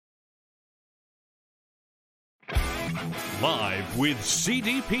Live with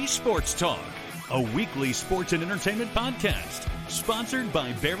CDP Sports Talk, a weekly sports and entertainment podcast sponsored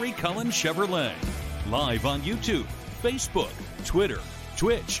by Barry Cullen Chevrolet. Live on YouTube, Facebook, Twitter,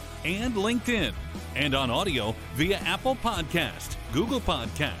 Twitch, and LinkedIn. And on audio via Apple Podcast, Google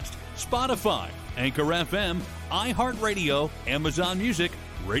Podcast, Spotify, Anchor FM, iHeartRadio, Amazon Music,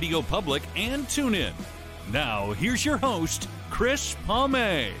 Radio Public, and TuneIn. Now, here's your host, Chris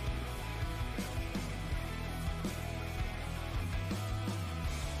Palme.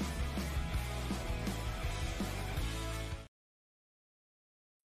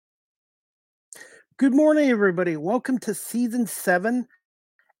 Good morning, everybody. Welcome to Season 7,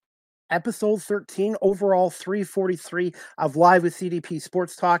 Episode 13, overall 343 of Live with CDP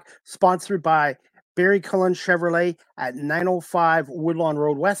Sports Talk, sponsored by Barry Cullen Chevrolet at 905 Woodlawn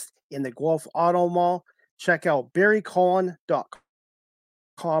Road West in the Guelph Auto Mall. Check out barrycullen.com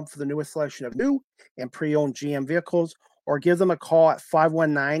for the newest selection of new and pre-owned GM vehicles, or give them a call at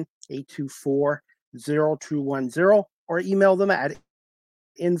 519-824-0210, or email them at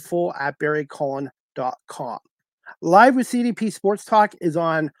info@barrycullen.com. Live with CDP Sports Talk is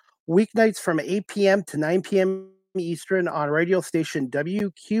on weeknights from 8 p.m. to 9 p.m. Eastern on radio station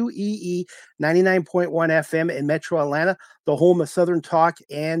WQEE 99.1 FM in Metro Atlanta, the home of Southern Talk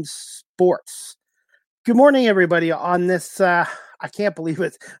and Sports. Good morning, everybody, on this, I can't believe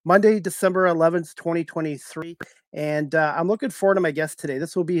it, Monday, December 11th, 2023, and I'm looking forward to my guest today.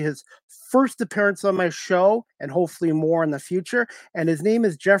 This will be his first appearance on my show, and hopefully more in the future, and his name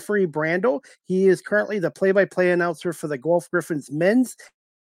is Geoffrey Brandow. He is currently the play-by-play announcer for the Guelph Gryphons men's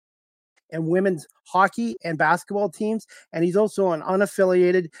and women's hockey and basketball teams, and he's also an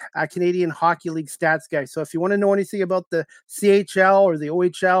unaffiliated Canadian Hockey League stats guy. So if you want to know anything about the CHL or the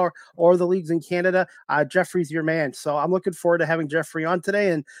OHL or the leagues in Canada, Geoffrey's your man. So I'm looking forward to having Geoffrey on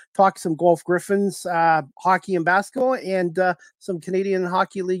today and talk some Guelph Gryphons hockey and basketball, and some Canadian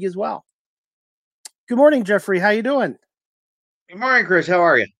Hockey League as well. Good morning, Geoffrey. How you doing? Good morning, Chris. How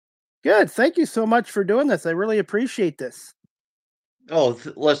are you? Good. Thank you so much for doing this. I really appreciate this. Oh,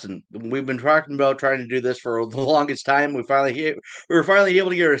 listen, we've been talking about trying to do this for the longest time. We were finally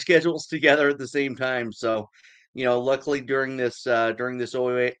able to get our schedules together at the same time. So, luckily during this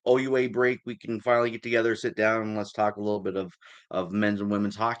OUA break, we can finally get together, sit down, and let's talk a little bit of men's and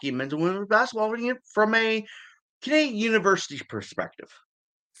women's hockey and men's and women's basketball from a Canadian university perspective.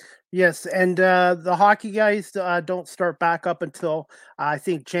 Yes, and the hockey guys don't start back up until I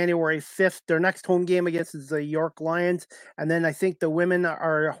think January 5th. Their next home game against is the York Lions, and then I think the women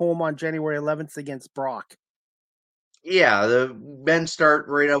are home on January 11th against Brock. Yeah, the men start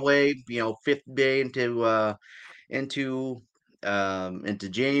right away. Fifth day into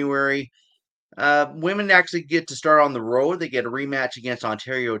January. Women actually get to start on the road. They get a rematch against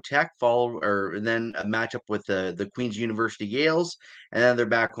Ontario Tech, and then a matchup with the Queen's University Gales, and then they're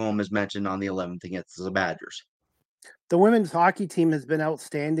back home, as mentioned, on the 11th against the Badgers. The women's hockey team has been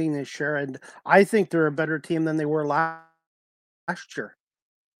outstanding this year, and I think they're a better team than they were last year.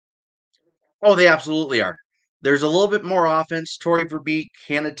 Oh, they absolutely are. There's a little bit more offense. Tori Verbeek,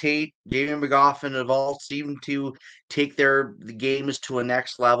 Hannah Tate, Jamie McGoffin have all seemed to take the games to a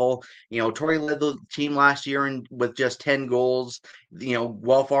next level. Tori led the team last year with just 10 goals.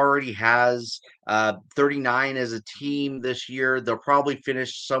 Guelph already has 39 as a team this year. They'll probably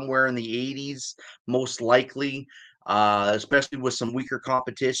finish somewhere in the 80s, most likely. Especially with some weaker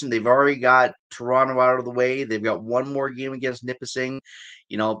competition. They've already got Toronto out of the way. They've got one more game against Nipissing.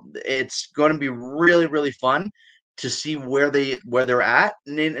 It's going to be really, really fun to see where they're at.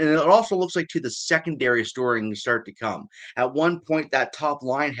 And it also looks like the secondary scoring start to come. At one point, that top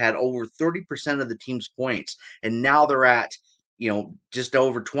line had over 30% of the team's points, and now they're at, just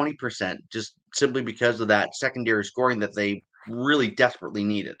over 20%, just simply because of that secondary scoring that they really desperately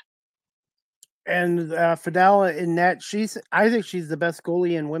needed. And Fidela in net, I think she's the best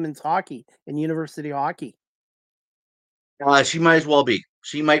goalie in women's hockey, in university hockey. She might as well be.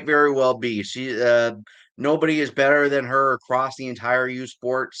 She might very well be. Nobody is better than her across the entire U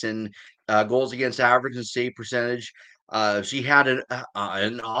Sports and goals against average and save percentage. She had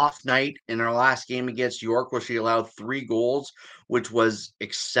an off night in her last game against York where she allowed 3 goals, which was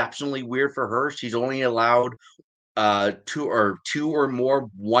exceptionally weird for her. She's only allowed two or more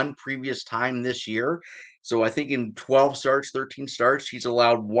one previous time this year. So I think in 13 starts, she's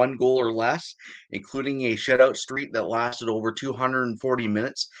allowed 1 goal or less, including a shutout streak that lasted over 240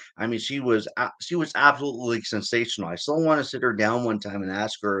 minutes. I mean, she was absolutely sensational. I still want to sit her down one time and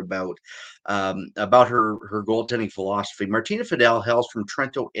ask her about her goaltending philosophy. Martina Fidel hails from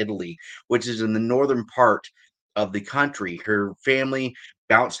Trento, Italy, which is in the northern part of the country. Her family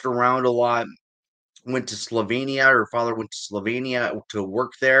bounced around a lot. went to Slovenia. Her father went to Slovenia to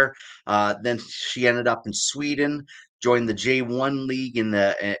work there. Then she ended up in Sweden, joined the J1 league in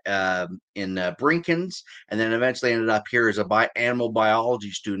Brinkens, and then eventually ended up here as a animal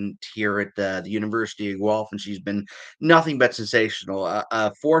biology student here at the University of Guelph. And she's been nothing but sensational.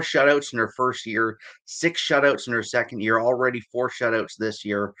 4 shutouts in her first year, 6 shutouts in her second year, already 4 shutouts this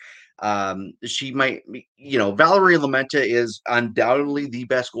year. She might, Valerie Lamenta is undoubtedly the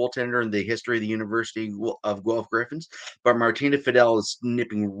best goaltender in the history of the University of Guelph Gryphons, but Martina Fidel is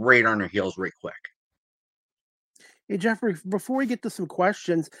nipping right on her heels right quick. Hey, Geoffrey, before we get to some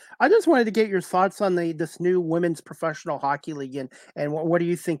questions, I just wanted to get your thoughts on this new women's professional hockey league, and what do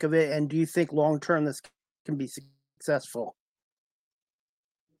you think of it? And do you think long term this can be successful?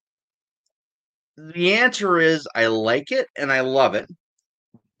 The answer is I like it and I love it,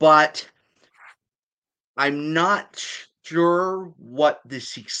 but I'm not sure what the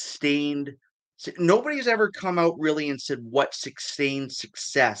sustained. Nobody's ever come out really and said what sustained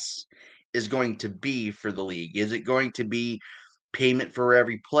success is going to be for the league. Is it going to be payment for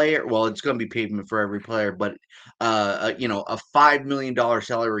every player? Well, it's going to be payment for every player, but a $5 million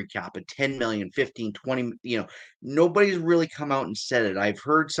salary cap, a 10 million, 15, 20. Nobody's really come out and said it. I've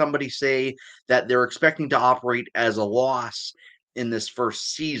heard somebody say that they're expecting to operate as a loss in this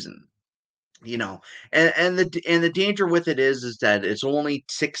first season. And the danger with it is that it's only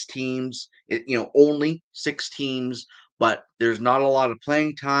 6 teams. Only 6 teams, but there's not a lot of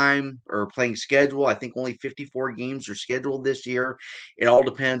playing time or playing schedule. I think only 54 games are scheduled this year. It all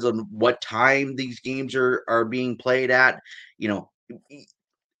depends on what time these games are being played at.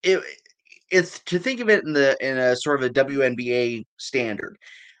 It, it's to think of it in a sort of a WNBA standard.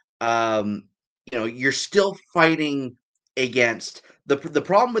 Um, you're still fighting against the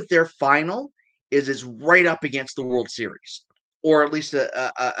problem with their final is it's right up against the World Series, or at least an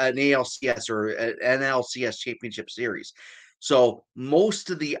ALCS or an NLCS championship series. So most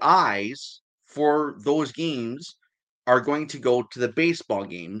of the eyes for those games are going to go to the baseball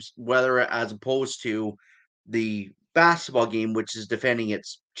games, whether as opposed to the basketball game, which is defending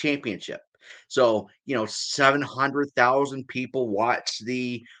its championship. So 700,000 people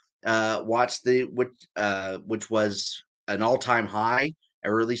which was an all-time high,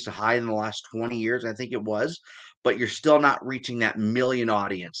 or at least a high in the last 20 years, I think it was. But you're still not reaching that million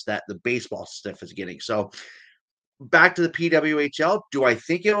audience that the baseball stuff is getting. So back to the PWHL, do I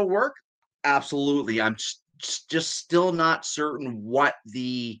think it'll work? Absolutely. I'm just still not certain what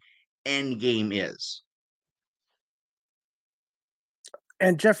the end game is.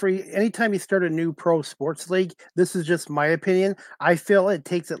 And Geoffrey, anytime you start a new pro sports league, this is just my opinion. I feel it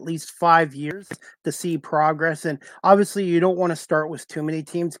takes at least 5 years to see progress. And obviously, you don't want to start with too many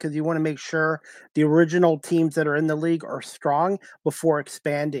teams because you want to make sure the original teams that are in the league are strong before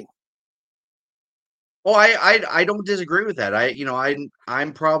expanding. Well, I don't disagree with that.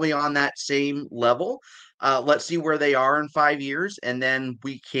 I'm probably on that same level. Let's see where they are in 5 years, and then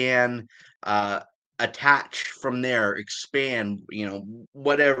we can attach from there, expand,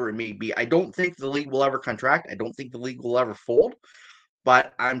 whatever it may be. I don't think the league will ever contract. I don't think the league will ever fold.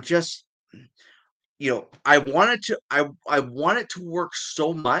 But I'm just, I want it to work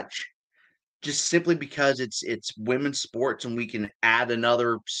so much, just simply because it's women's sports and we can add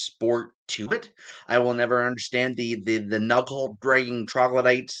another sport to it. I will never understand the knuckle dragging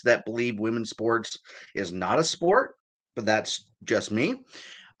troglodytes that believe women's sports is not a sport, but that's just me.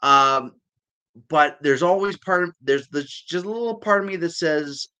 Um, but there's just a little part of me that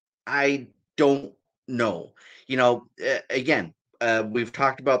says I don't know. Again, we've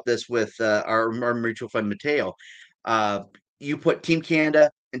talked about this with our mutual friend Mateo. Uh, you put Team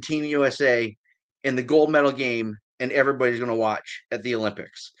Canada and Team USA in the gold medal game, and everybody's going to watch at the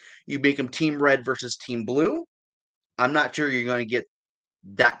Olympics. You make them Team Red versus Team Blue. I'm not sure you're going to get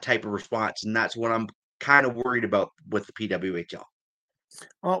that type of response, and that's what I'm kind of worried about with the PWHL.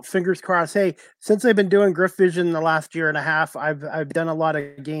 Well, fingers crossed. Hey, since I've been doing Griff Vision the last year and a half, I've done a lot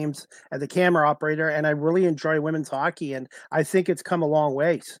of games as a camera operator, and I really enjoy women's hockey, and I think it's come a long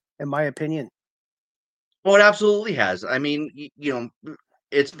ways, in my opinion. Well, it absolutely has. I mean,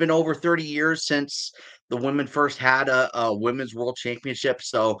 it's been over 30 years since the women first had a women's world championship.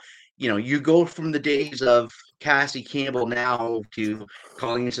 So, you go from the days of Cassie Campbell now to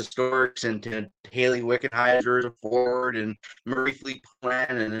Colleen Sistorks and to Haley Wickenheiser as a forward and Murray Fleet Plan,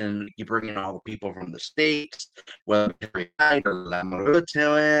 and then you bring in all the people from the States, whether Terry Hyde or Lamoureux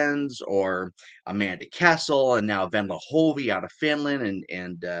Twins or Amanda Kessel, and now Venla Hovey out of Finland,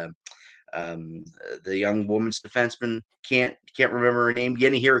 and the young woman's defenseman, can't remember her name,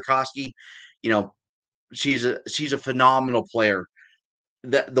 Jenny Hirikoski. She's a phenomenal player.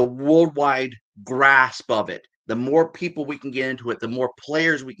 The worldwide grasp of it, the more people we can get into it, the more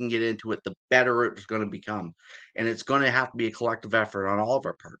players we can get into it, the better it's going to become. And it's going to have to be a collective effort on all of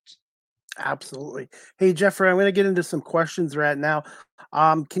our parts. Absolutely. Hey, Jeffrey, I'm going to get into some questions right now.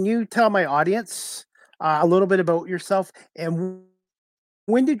 Can you tell my audience a little bit about yourself, and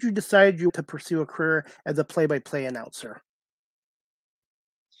when did you decide you to pursue a career as a play-by-play announcer?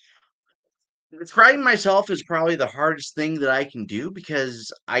 Describing myself is probably the hardest thing that I can do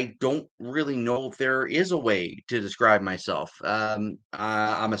because I don't really know if there is a way to describe myself. I'm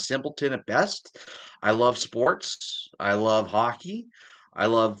a simpleton at best. I love sports. I love hockey. I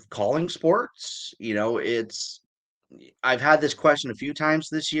love calling sports. I've had this question a few times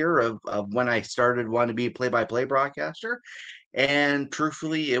this year of when I started wanting to be a play-by-play broadcaster. And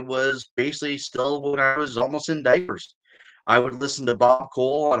truthfully, it was basically still when I was almost in diapers. I would listen to Bob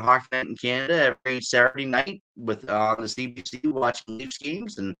Cole on Hockey Night in Canada every Saturday night with on the CBC watching Leafs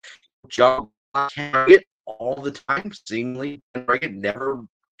games, and John Harriet all the time. Seemingly, Harriet never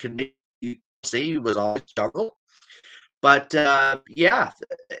could say he was always juggle. But yeah,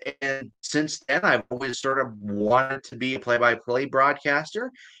 and since then I've always sort of wanted to be a play-by-play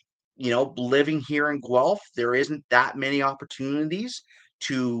broadcaster. Living here in Guelph, there isn't that many opportunities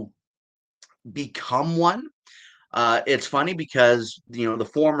to become one. It's funny because the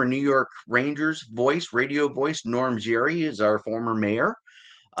former New York Rangers radio voice, Norm Jerry, is our former mayor.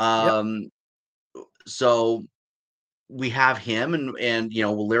 Yep. So we have him, and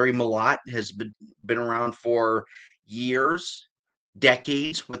Larry Malott has been around for years,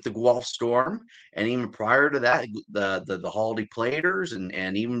 decades with the Guelph Storm, and even prior to that, the Holiday Platers,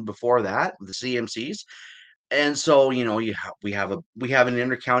 and even before that, the CMCs. And so we have an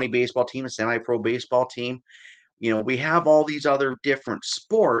intercounty baseball team, a semi-pro baseball team. We have all these other different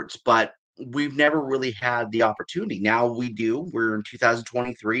sports, but we've never really had the opportunity. Now we do. We're in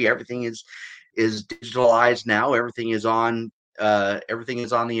 2023. Everything is digitalized now. Everything is on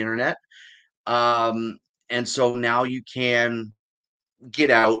the internet. And so now you can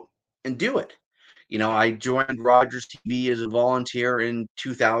get out and do it. I joined Rogers TV as a volunteer in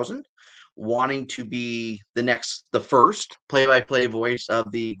 2000, wanting to be the first play-by-play voice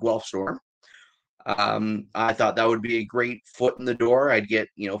of the Guelph Storm. I thought that would be a great foot in the door. I'd get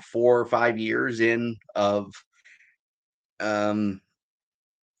 4 or 5 years in um,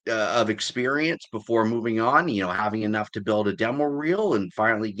 of experience before moving on. Having enough to build a demo reel and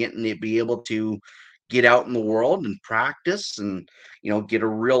finally getting to be able to get out in the world and practice and get a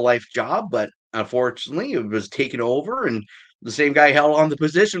real life job. But unfortunately, it was taken over, and the same guy held on the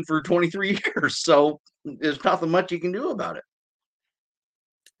position for 23 years. So there's nothing much you can do about it.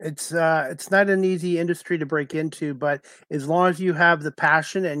 It's not an easy industry to break into, but as long as you have the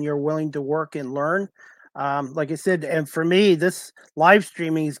passion and you're willing to work and learn, like I said, and for me, this live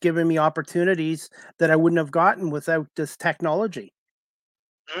streaming has given me opportunities that I wouldn't have gotten without this technology.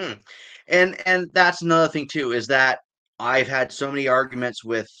 Mm. And that's another thing too, is that I've had so many arguments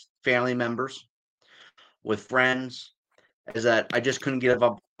with family members, with friends, is that I just couldn't give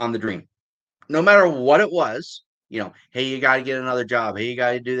up on the dream. No matter what it was, hey, you got to get another job. Hey, you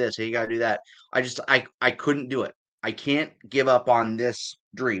got to do this. Hey, you got to do that. I couldn't do it. I can't give up on this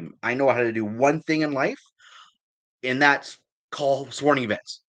dream. I know how to do one thing in life, and that's call sporting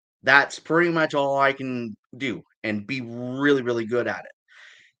events. That's pretty much all I can do and be really, really good at it.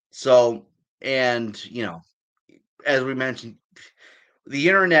 So, and as we mentioned, the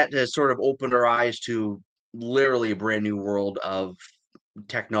internet has sort of opened our eyes to literally a brand new world of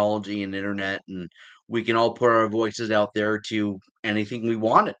technology and internet, and we can all put our voices out there to anything we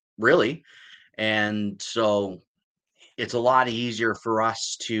wanted, really. And so it's a lot easier for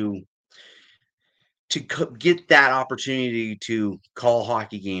us to get that opportunity to call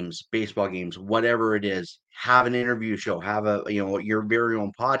hockey games, baseball games, whatever it is, have an interview show, have your very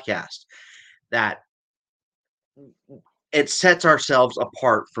own podcast, that it sets ourselves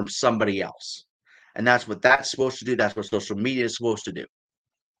apart from somebody else. And that's what that's supposed to do. That's what social media is supposed to do.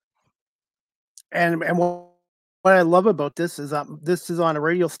 And what I love about this is this is on a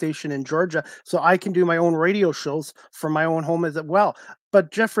radio station in Georgia, so I can do my own radio shows from my own home as well.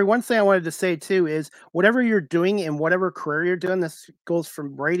 But Jeffrey, one thing I wanted to say too is whatever you're doing in whatever career you're doing, this goes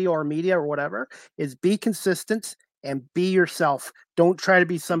from radio or media or whatever, is be consistent and be yourself. Don't try to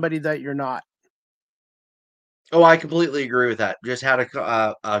be somebody that you're not. Oh, I completely agree with that. Just had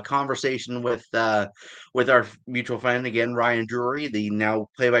a conversation with our mutual friend again, Ryan Drury, the now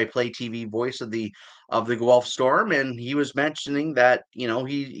play-by-play TV voice of the Guelph Storm, and he was mentioning that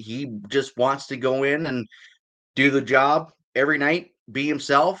he just wants to go in and do the job every night, be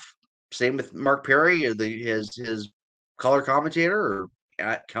himself. Same with Mark Perry, his color commentator, or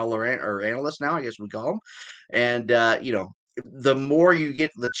color or analyst now, I guess we call them. And the more you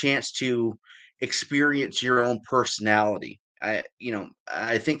get the chance to experience your own personality, I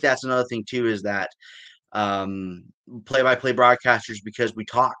think that's another thing too, is that play-by-play broadcasters, because we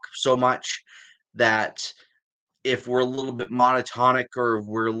talk so much, that if we're a little bit monotonic or if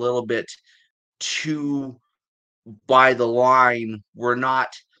we're a little bit too by the line, we're not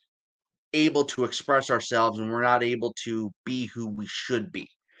able to express ourselves, and we're not able to be who we should be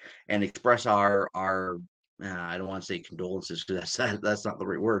and express our I don't want to say condolences, because that's not the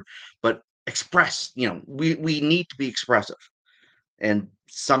right word, but express, we need to be expressive, and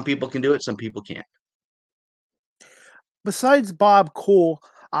some people can do it, some people can't. Besides Bob Cole,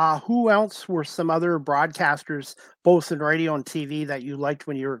 who else were some other broadcasters, both in radio and TV, that you liked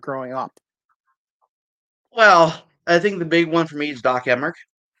when you were growing up? Well, I think the big one for me is Doc Emmerich.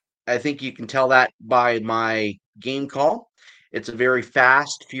 I think you can tell that by my game call. It's a very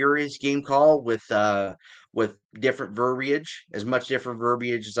fast, furious game call with different verbiage, as much different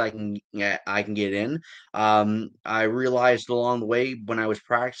verbiage as I can get in. I realized along the way when I was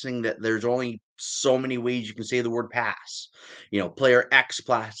practicing that there's only so many ways you can say the word pass. Player X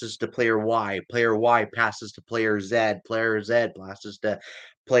passes to player Y passes to player Z passes to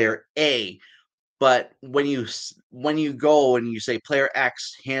player A. But when you go and you say player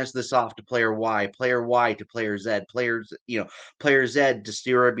X hands this off to player Y to player Z, player Z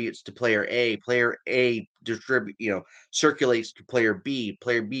distributes to player A circulates to player B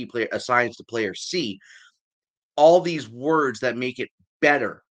assigns to player C. All these words that make it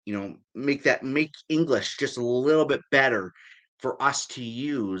better, make English just a little bit better for us to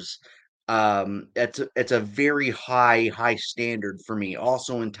use. It's a very high standard for me.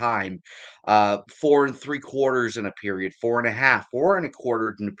 Also in time, 4 3/4 in a period, 4.5, 4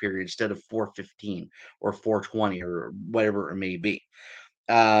 1/4 in a period instead of 4:15 or 4:20 or whatever it may be.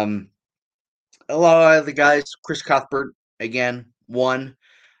 Um, a lot of the guys, Chris Cuthbert again, one.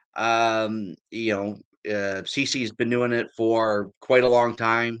 CC's been doing it for quite a long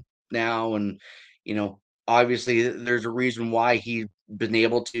time now, and you know, obviously there's a reason why he's been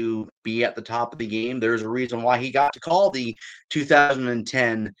able to be at the top of the game. There's a reason why he got to call the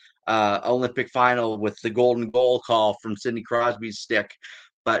 2010 Olympic final with the golden goal call from Sidney Crosby's stick.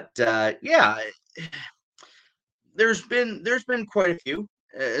 But yeah, there's been quite a few,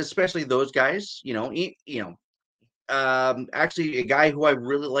 especially those guys. Actually, a guy who I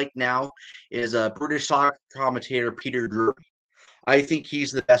really like now is a British soccer commentator, Peter Drury. I think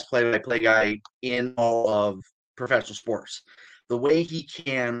he's the best play-by-play guy in all of professional sports. The way he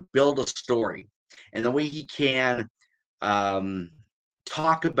can build a story, and the way he can um,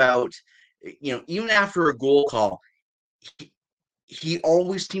 talk about, even after a goal call, he, he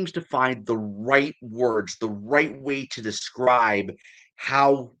always seems to find the right words, the right way to describe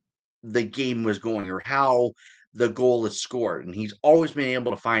how the game was going or how the goal is scored. And he's always been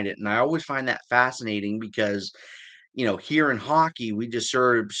able to find it. And I always find that fascinating because, here in hockey, we just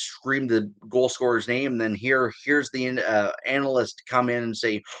sort of scream the goal scorer's name. And then here's the analyst come in and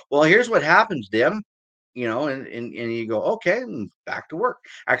say, well, here's what happens, Dim. And you go, okay, and back to work.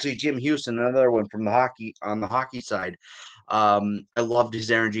 Actually, Jim Houston, another one from on the hockey side. I loved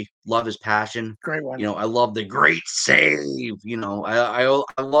his energy, love his passion. Great one. I love the great save. I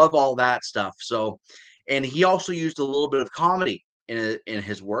love all that stuff. So, and he also used a little bit of comedy in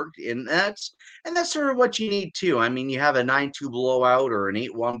his work, and that's sort of what you need too. I mean, you have a 9-2 blowout or an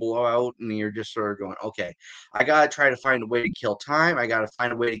 8-1 blowout, and you're just sort of going, okay, I gotta try to find a way to kill time. I gotta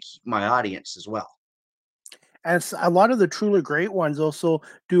find a way to keep my audience as well. And a lot of the truly great ones also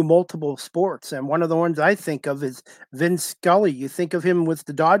do multiple sports. And one of the ones I think of is Vince Scully. You think of him with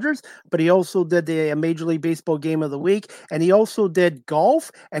the Dodgers, but he also did the Major League Baseball Game of the Week, and he also did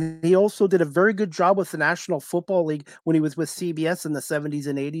golf, and he also did a very good job with the National Football League when he was with CBS in the 70s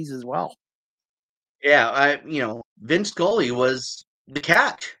and 80s as well. Yeah, Vince Scully was the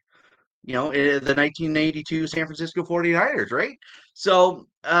catch. In the 1982 San Francisco 49ers, right? So,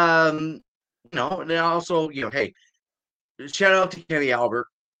 and also, hey, shout out to Kenny Albert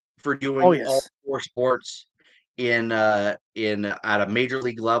for doing Oh, all yes. 4 sports in at a major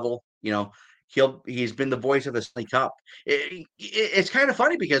league level. He's been the voice of the Stanley Cup. It's kind of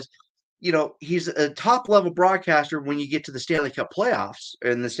funny because he's a top level broadcaster when you get to the Stanley Cup playoffs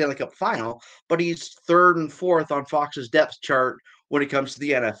and the Stanley Cup final, but he's third and fourth on Fox's depth chart when it comes to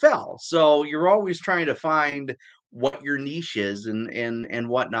the NFL. So you're always trying to find what your niche is and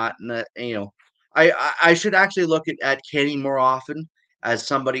whatnot. And I should actually look at Kenny more often as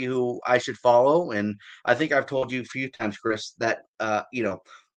somebody who I should follow. And I think I've told you a few times, Chris, that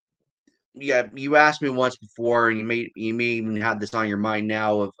yeah, you asked me once before, and you may even have this on your mind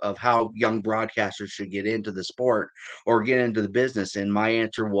now of how young broadcasters should get into the sport or get into the business. And my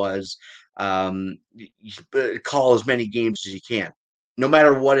answer was, you should call as many games as you can, no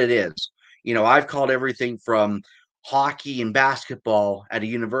matter what it is. I've called everything from hockey and basketball at a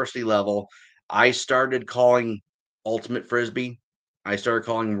university level. I started calling ultimate frisbee. I started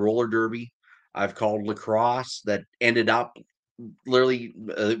calling roller derby. I've called lacrosse that ended up literally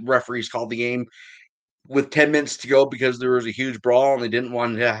referees called the game with 10 minutes to go because there was a huge brawl and they didn't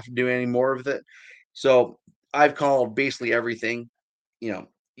want to have to do any more with it. So I've called basically everything.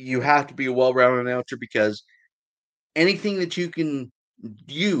 You have to be a well-rounded announcer because anything that you can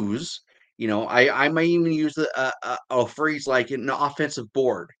use, I might even use a phrase like an offensive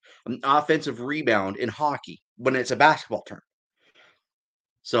board, an offensive rebound in hockey when it's a basketball term.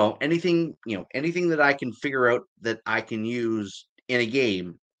 So anything that I can figure out that I can use in a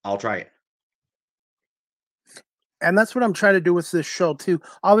game, I'll try it. And that's what I'm trying to do with this show too.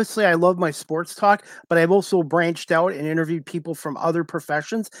 Obviously, I love my sports talk, but I've also branched out and interviewed people from other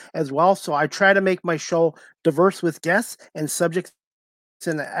professions as well. So I try to make my show diverse with guests and subjects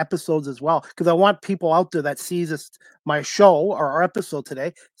in the episodes as well, because I want people out there that sees my show or our episode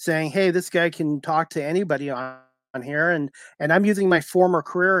today saying, "Hey, this guy can talk to anybody on here." And I'm using my former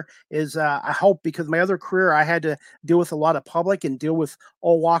career as a help, because my other career I had to deal with a lot of public and deal with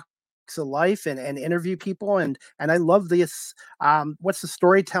all walks of life and interview people, and I love this. What's the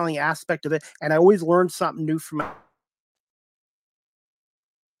storytelling aspect of it? And I always learn something new from it.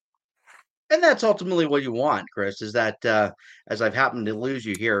 And that's ultimately what you want, Chris, is that as I've happened to lose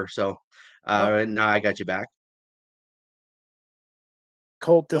you here, so Oh, now I got you back.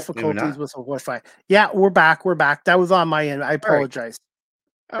 cold Nope, maybe difficulties not. with the Wi-Fi. Yeah, we're back. We're back. That was on my end. I All right, apologize.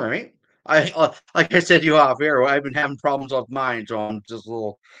 all right. I like I said you off air. I've been having problems with mine, so I'm just a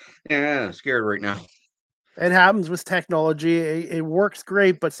little scared right now. It happens with technology. It works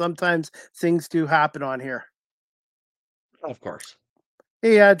great, but sometimes things do happen on here. Of course.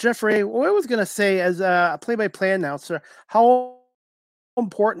 Hey, Geoffrey, what I was going to say as a play-by-play announcer, how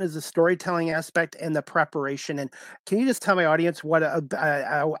important is the storytelling aspect and the preparation? And can you just tell my audience what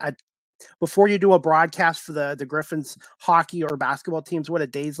before you do a broadcast for the Gryphons hockey or basketball teams, what a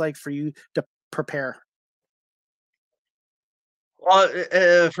day's like for you to prepare?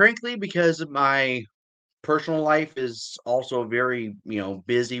 Well, frankly, because my personal life is also very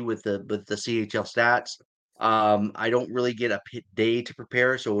busy with the CHL stats. I don't really get a pit day to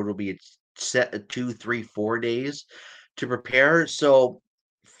prepare, so it'll be a set of 2, 3, 4 days to prepare. So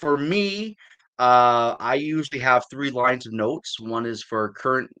for me, I usually have three lines of notes. One is for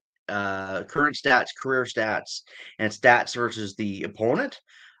current stats, career stats, and stats versus the opponent.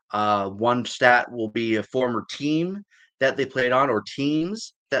 One stat will be a former team that they played on or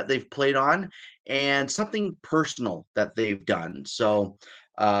teams that they've played on, and something personal that they've done. So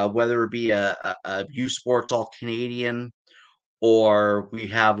whether it be a U Sports All Canadian, or we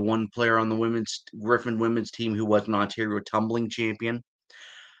have one player on the Griffin women's team who was an Ontario tumbling champion,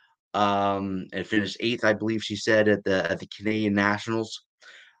 and finished eighth, I believe she said, at the Canadian Nationals.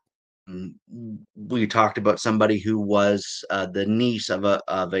 We talked about somebody who was the niece of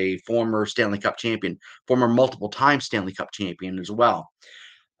a former Stanley Cup champion, former multiple time Stanley Cup champion as well.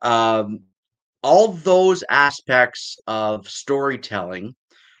 Um, all those aspects of storytelling,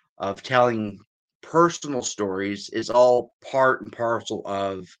 of telling personal stories, is all part and parcel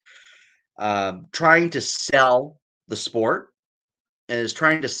of trying to sell the sport and is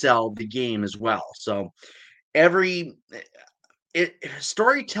trying to sell the game as well. So every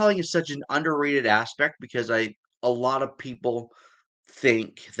storytelling is such an underrated aspect because a lot of people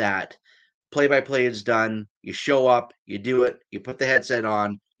think that play by play is done. You show up, you do it, you put the headset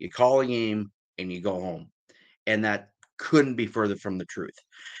on, you call a game, and you go home. And that couldn't be further from the truth.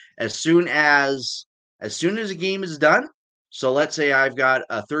 As soon as a game is done, so let's say I've got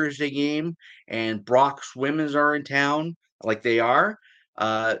a Thursday game and Brock's women's are in town, like they are,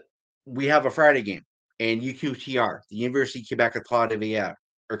 uh, we have a Friday game, and UQTR, the University of Quebec of Claude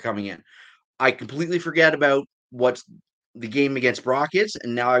are coming in. I completely forget about what's the game against Brock is,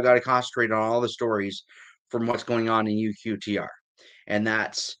 and now I've got to concentrate on all the stories from what's going on in UQTR. And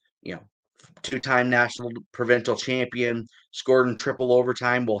that's, two-time national provincial champion, scored in triple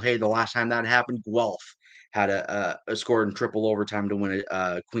overtime. Well, hey, the last time that happened, Guelph had a scored in triple overtime to win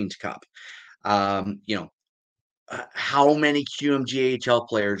a Queen's Cup. Um, you know, how many QMJHL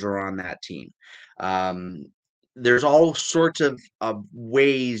players are on that team? Um, there's all sorts of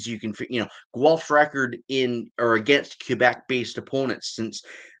ways you can, Guelph's record in or against Quebec-based opponents since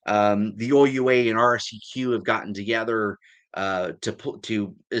the OUA and RSCQ have gotten together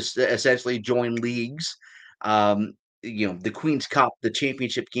to essentially join leagues. The Queen's Cup, the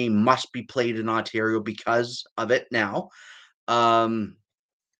championship game, must be played in Ontario because of it now.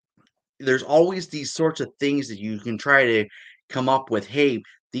 There's always these sorts of things that you can try to come up with. Hey,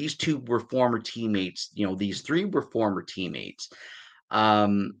 these two were former teammates. These three were former teammates.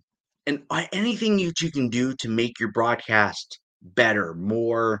 And anything you can do to make your broadcast better,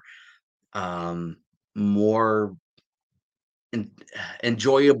 more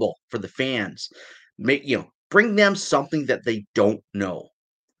enjoyable for the fans. Bring them something that they don't know.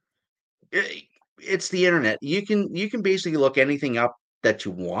 It's the internet. You can basically look anything up that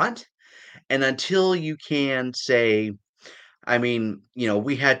you want, and until you can say, I mean,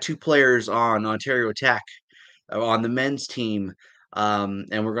 we had two players on Ontario Tech on the men's team,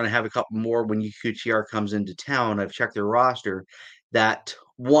 and we're going to have a couple more when UQTR comes into town. I've checked their roster that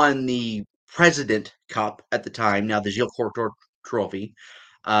won the President Cup at the time, now the Gilles Courtois Trophy,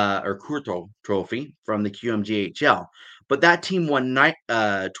 or Courtois Trophy from the QMJHL. But that team won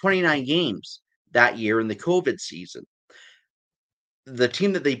 29 games that year in the COVID season. The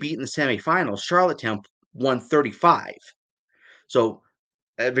team that they beat in the semifinals, Charlottetown, won 35. So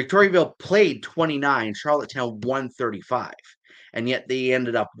Victoriaville played 29, Charlottetown won 35, and yet they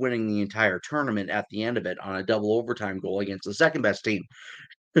ended up winning the entire tournament at the end of it on a double overtime goal against the second best team,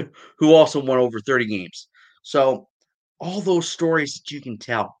 who also won over 30 games. So all those stories that you can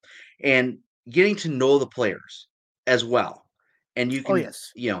tell, and getting to know the players as well, and you Oh can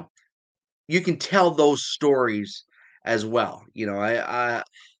yes. You can tell those stories as well.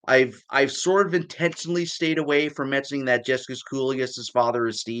 I've sort of intentionally stayed away from mentioning that Jessica Coolius' father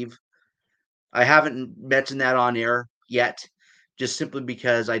is Steve. I haven't mentioned that on air yet, just simply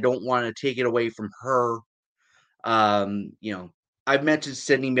because I don't want to take it away from her. Um, you know, I've mentioned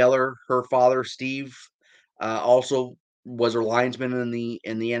Sydney Miller, her father Steve, also was her linesman in the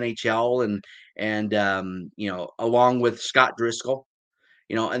NHL, and along with Scott Driscoll.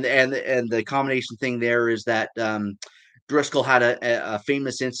 And the combination thing there is that Driscoll had a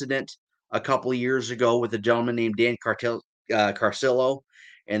famous incident a couple of years ago with a gentleman named Dan Carcillo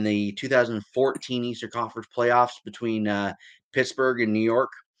in the 2014 Eastern Conference playoffs between Pittsburgh and New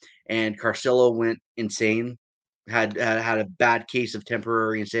York, and Carcillo went insane, had a bad case of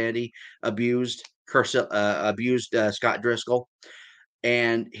temporary insanity, abused Scott Driscoll,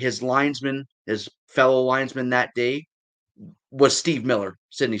 and his fellow linesman that day was Steve Miller,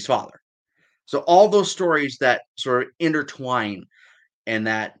 Sydney's father. So all those stories that sort of intertwine, and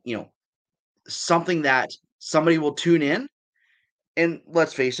that, something that somebody will tune in. And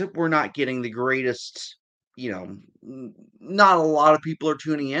let's face it, we're not getting the greatest, not a lot of people are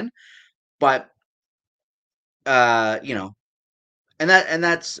tuning in, but uh, you know,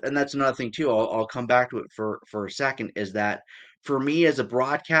 that's another thing too. I'll come back to it for a second, is that for me as a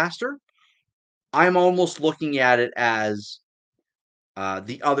broadcaster, I'm almost looking at it as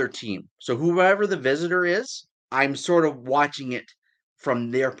the other team. So whoever the visitor is, I'm sort of watching it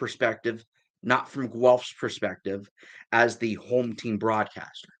from their perspective, not from Guelph's perspective as the home team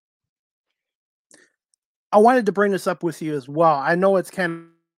broadcaster. I wanted to bring this up with you as well. I know it's kind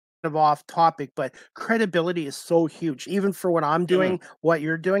of off topic, but credibility is so huge, even for what I'm Mhm. doing, what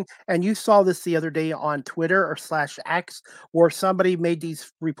you're doing. And you saw this the other day on Twitter or slash X, where somebody made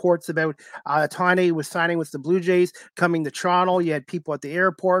these reports about Tane was signing with the Blue Jays, coming to Toronto. You had people at the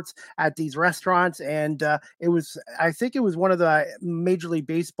airports, at these restaurants, and I think it was one of the Major League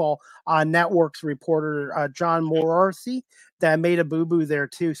Baseball networks reporter, John Morrissey, that made a boo boo there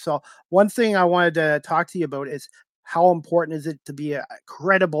too. So one thing I wanted to talk to you about is how important is it to be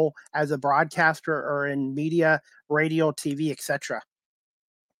credible as a broadcaster or in media, radio, TV, etc.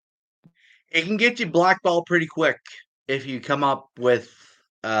 It can get you blackballed pretty quick if you come up with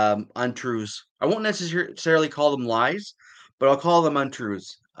untruths. I won't necessarily call them lies, but I'll call them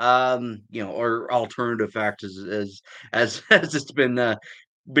untruths. Or alternative facts, as as it's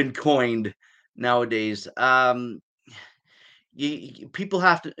been coined nowadays. People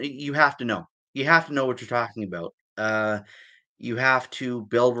you have to know. You have to know what you're talking about. You have to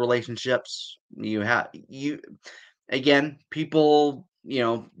build relationships. Again, people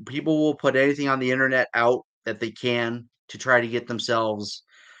will put anything on the internet out that they can to try to get themselves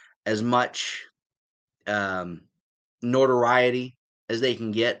as much um, notoriety as they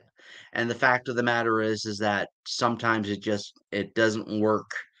can get. And the fact of the matter is that sometimes it doesn't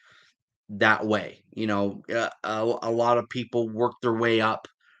work that way. A lot of people work their way up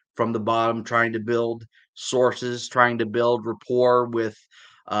from the bottom, trying to build sources, trying to build rapport with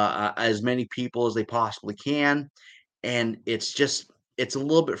as many people as they possibly can. And it's a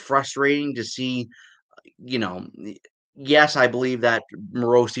little bit frustrating to see, you know, yes, I believe that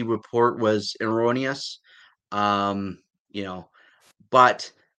Morosi report was erroneous. Um, you know,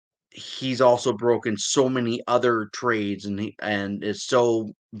 but he's also broken so many other trades, and is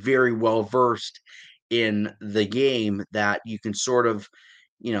so very well versed in the game that you can sort of,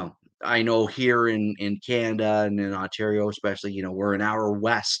 you know, I know here in Canada and in Ontario especially, we're an hour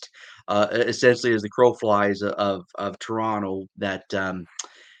west, essentially as the crow flies of Toronto. That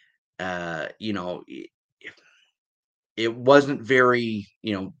it wasn't very,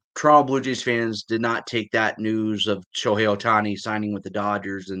 Toronto Blue Jays fans did not take that news of Shohei Ohtani signing with the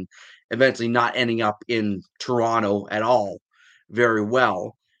Dodgers and eventually not ending up in Toronto at all very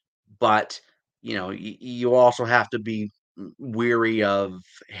well. But, you also have to be weary of,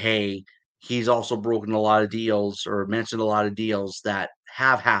 hey, he's also broken a lot of deals or mentioned a lot of deals that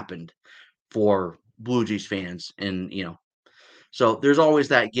have happened for Blue Jays fans. And, so there's always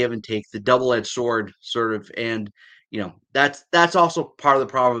that give and take, the double-edged sword sort of, and that's also part of the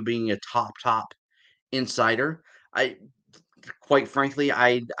problem of being a top insider. I quite frankly,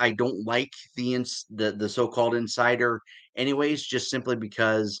 I don't like the so-called insider anyways, just simply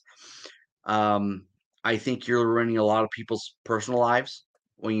because um I think you're ruining a lot of people's personal lives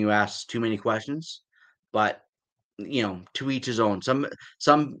when you ask too many questions. But to each his own.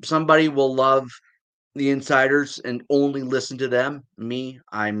 Somebody will love the insiders and only listen to them. Me,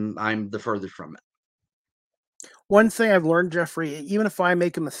 I'm the furthest from it. One thing I've learned, Jeffrey, even if I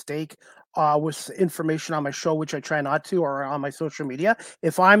make a mistake with information on my show, which I try not to, or on my social media,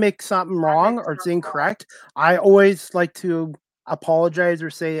 if I make something wrong or it's incorrect, I always like to apologize or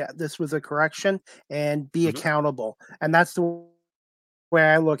say this was a correction and be Mhm. accountable. And that's the way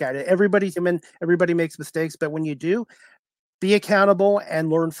I look at it. Everybody's human, everybody makes mistakes, but when you do, be accountable and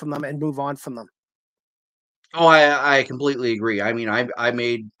learn from them and move on from them. Oh, I completely agree. I mean, I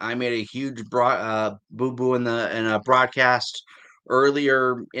made a huge boo boo in a broadcast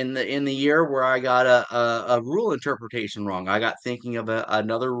earlier in the year where I got a rule interpretation wrong. I got thinking of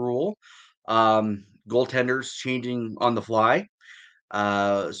another rule, goaltenders changing on the fly.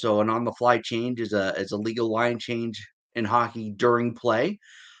 So an on the fly change is a legal line change in hockey during play.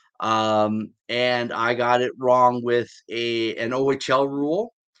 And I got it wrong with an OHL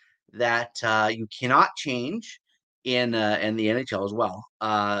rule that you cannot change in the NHL as well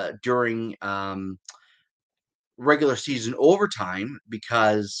during regular season overtime,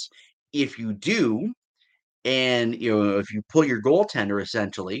 because if you do, and if you pull your goaltender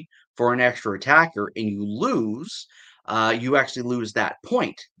essentially for an extra attacker and you lose, you actually lose that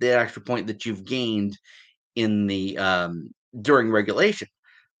extra point that you've gained in the during regulation.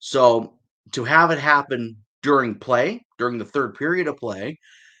 So to have it happen during play, during the third period of play,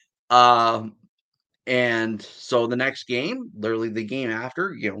 um, and so the next game, literally the game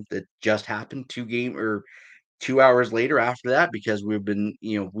after, that just happened 2 hours later after that, because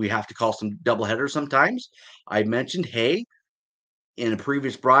we have to call some double headers sometimes. I mentioned, hey, in a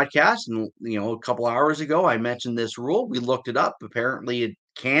previous broadcast, and a couple hours ago, I mentioned this rule. We looked it up. Apparently, it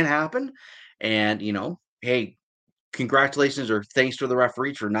can happen, and hey, congratulations or thanks to the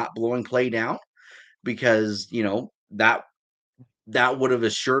referees for not blowing play down, because that would have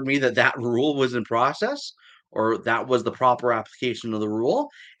assured me that that rule was in process, or that was the proper application of the rule.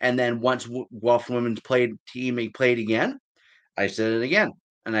 And then once Guelph women's team played again, I said it again,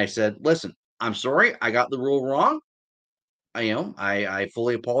 and I said, "Listen, I'm sorry, I got the rule wrong. I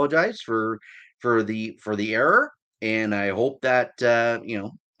fully apologize for the error, and I hope that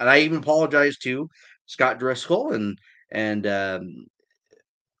and I even apologize to Scott Driscoll and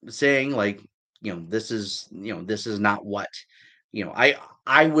saying, like, this is not what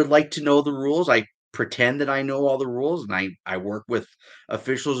I would like to know the rules. I pretend that I know all the rules, and I work with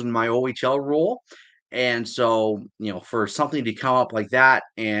officials in my OHL role. And so, for something to come up like that,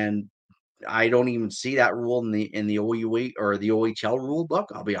 and I don't even see that rule in the OUA or the OHL rule book.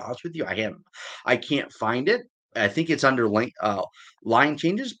 I'll be honest with you, I can't find it. I think it's under line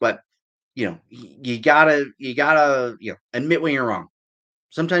changes, but you gotta admit when you're wrong.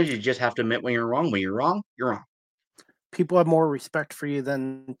 Sometimes you just have to admit when you're wrong. When you're wrong, you're wrong. People have more respect for you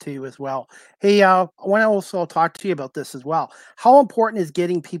than to you as well. Hey, I want to also talk to you about this as well. How important is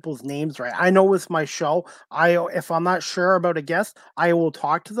getting people's names right? I know with my show, if I'm not sure about a guest, I will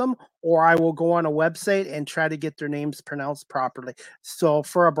talk to them or I will go on a website and try to get their names pronounced properly. So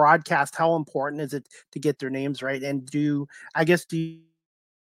for a broadcast, how important is it to get their names right? And do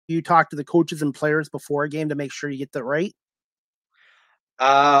you talk to the coaches and players before a game to make sure you get that right?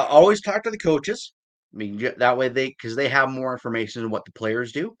 Always talk to the coaches. I mean, that way because they have more information than what the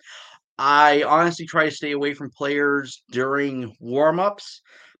players do. I honestly try to stay away from players during warm-ups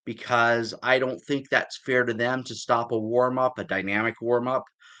because I don't think that's fair to them to stop a warm up, a dynamic warm up,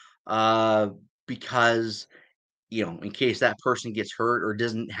 because in case that person gets hurt or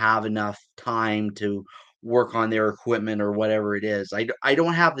doesn't have enough time to work on their equipment or whatever it is. I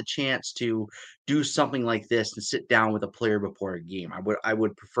don't have the chance to do something like this and sit down with a player before a game. I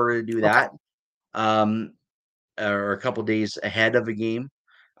would prefer to do Okay. that. Um, or a couple days ahead of a game.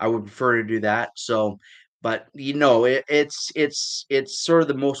 I would prefer to do that. So, but it's sort of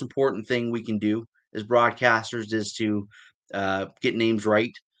the most important thing we can do as broadcasters is to get names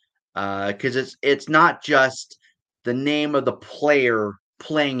right, because it's not just the name of the player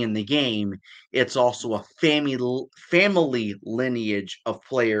playing in the game. It's also a family lineage of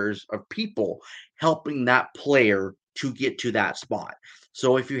players, of people helping that player to get to that spot.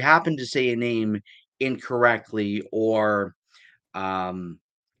 So if you happen to say a name incorrectly, or um,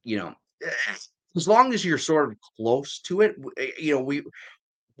 you know, as long as you're sort of close to it,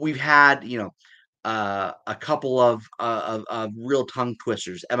 we've had, a couple of real tongue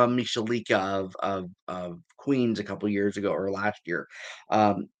twisters. Emma Michalika of Queens a couple years ago or last year.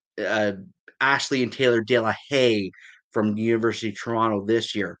 Um, uh, Ashley and Taylor De La Haye from the University of Toronto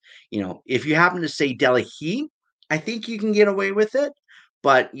this year. If you happen to say Delahaye, I think you can get away with it,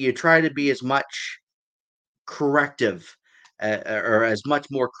 but you try to be corrective, or as much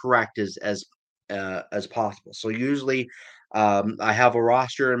more correct as possible. So usually, I have a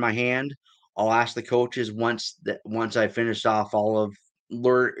roster in my hand. I'll ask the coaches once I finished off all of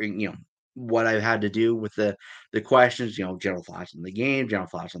learn what I've had to do with the questions. General thoughts on the game, general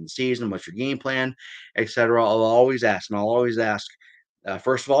thoughts on the season, what's your game plan, etc. I'll always ask, and I'll always ask.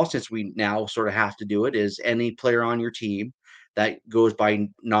 First of all, since we now sort of have to do it, is any player on your team that goes by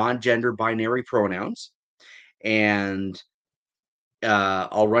non-gender binary pronouns, and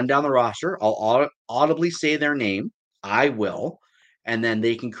I'll run down the roster. I'll audibly say their name. I will, and then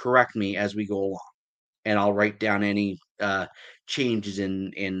they can correct me as we go along, and I'll write down any changes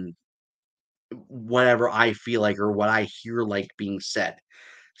in whatever I feel like or what I hear like being said.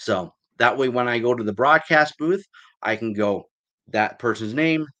 So that way, when I go to the broadcast booth, I can go that person's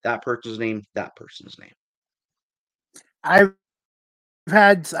name, that person's name, that person's name.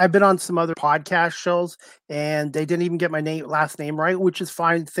 I've been on some other podcast shows and they didn't even get my last name right, which is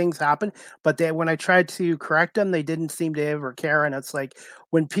fine. Things happen. But when I tried to correct them, they didn't seem to ever care. And it's like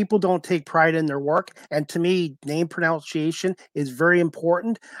when people don't take pride in their work, and to me, name pronunciation is very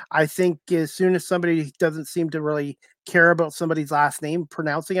important. I think as soon as somebody doesn't seem to really care about somebody's last name,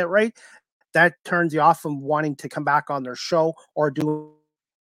 pronouncing it right, that turns you off from wanting to come back on their show or do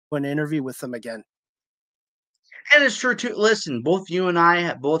an interview with them again. And it's true too. Listen, both you and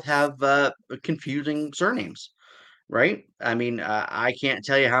I both have confusing surnames, right? I mean, I can't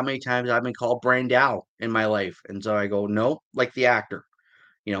tell you how many times I've been called Brandow in my life, and so I go, no, like the actor.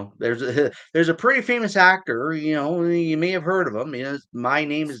 There's a there's a pretty famous actor. You may have heard of him. My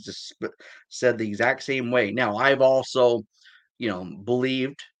name is just said the exact same way. Now, I've also,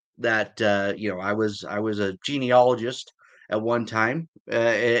 believed that I was a genealogist at one time,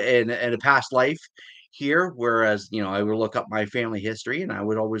 in a past life here. Whereas I would look up my family history and I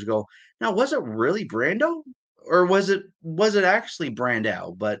would always go, now was it really Brandow, or was it actually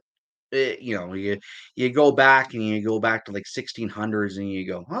Brandow? But you go back and you go back to like 1600s and you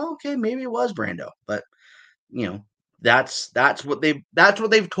go, oh, okay, maybe it was Brandow. But you know that's what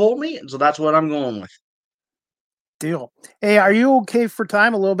they've told me, and so that's what I'm going with. Deal. Hey, are you okay for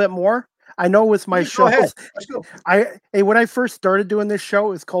time a little bit more? I know with my Yeah, go ahead. shows, Let's go. when I first started doing this show, it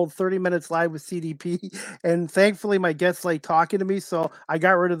was called 30 Minutes Live with CDP. And thankfully my guests like talking to me. So I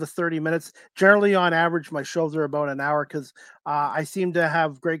got rid of the 30 minutes. Generally on average, my shows are about an hour because I seem to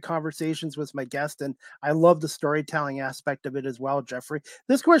have great conversations with my guest. And I love the storytelling aspect of it as well, Geoffrey.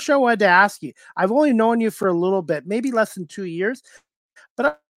 This question I wanted to ask you. I've only known you for a little bit, maybe less than 2 years,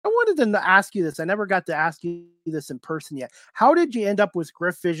 but I wanted to ask you this. I never got to ask you this in person yet. How did you end up with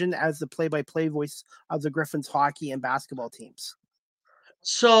Griff Vision as the play-by-play voice of the Gryphons hockey and basketball teams?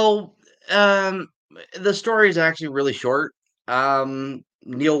 So, um, the story is actually really short.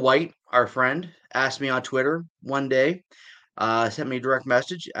 Neil White, our friend, asked me on Twitter one day, sent me a direct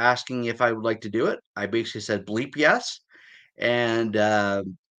message asking if I would like to do it. I basically said bleep yes, and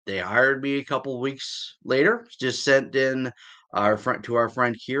they hired me a couple weeks later. Just sent in our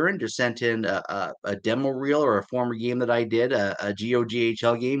friend Kieran. Just sent in a demo reel or a former game that I did, a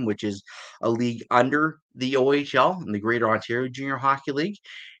GOGHL game, which is a league under the OHL in the Greater Ontario Junior Hockey League.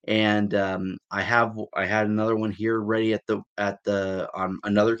 And I had another one here ready at the on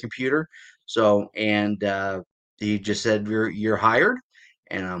another computer. So, and he just said you're hired,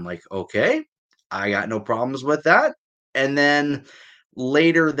 and I'm like, okay, I got no problems with that. And then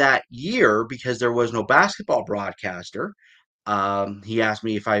later that year, because there was no basketball broadcaster, he asked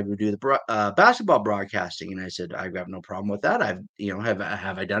me if I would do the basketball broadcasting, and I said I've got no problem with that. I've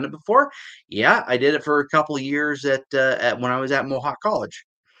have I done it before? Yeah, I did it for a couple of years at when I was at Mohawk College.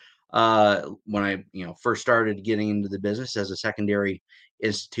 When I first started getting into the business as a secondary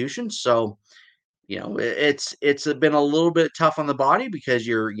institution. So it's been a little bit tough on the body because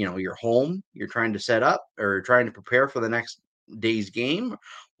you're home, you're trying to set up or trying to prepare for the next day's game,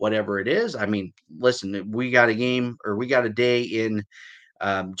 whatever it is. I mean, listen, we got a game or we got a day in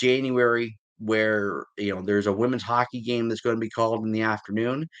January where there's a women's hockey game that's going to be called in the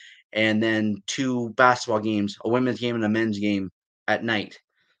afternoon, and then two basketball games, a women's game and a men's game at night.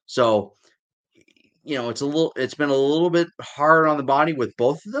 So it's been a little bit hard on the body with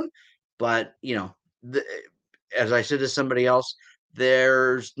both of them, but as I said to somebody else,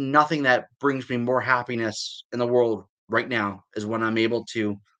 there's nothing that brings me more happiness in the world right now is when I'm able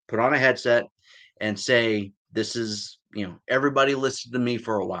to put on a headset and say, this is, everybody listened to me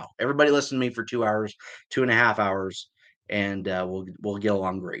for a while. Everybody listened to me for 2 hours, 2.5 hours, and we'll get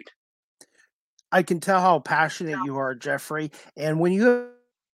along great. I can tell how passionate you are, Geoffrey. And when you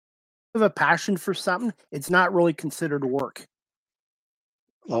have a passion for something, it's not really considered work.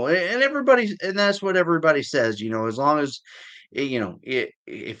 Well, and that's what everybody says, as long as,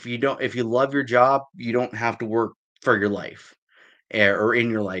 if you love your job, you don't have to work for your life or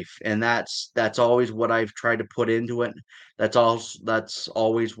in your life. And that's always what I've tried to put into it. That's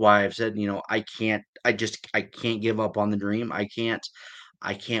always why I've said, I can't give up on the dream. I can't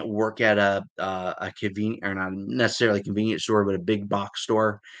work at a convenient or not necessarily convenience store, but a big box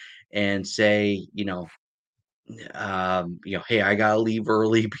store and say, hey, I gotta leave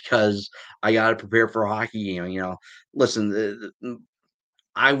early because I gotta prepare for a hockey game. Listen,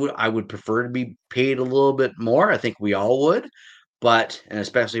 I would prefer to be paid a little bit more. I think we all would, and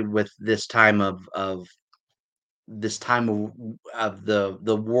especially with this time of the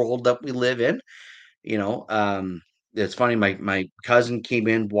world that we live in, you know, um, it's funny. My cousin came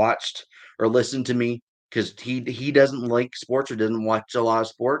in, watched or listened to me because he doesn't like sports or doesn't watch a lot of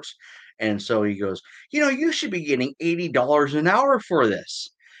sports, and so he goes, you should be getting $80 an hour for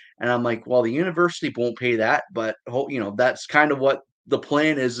this, and I'm like, well, the university won't pay that, but that's kind of what the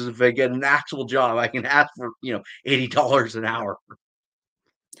plan is if I get an actual job, I can ask for $80 an hour.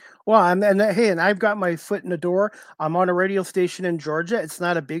 Well, and I've got my foot in the door. I'm on a radio station in Georgia. It's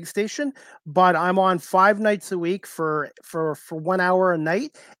not a big station, but I'm on 5 nights a week for 1 hour a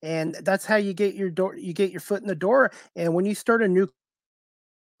night, and that's how you get your foot in the door. And when you start a new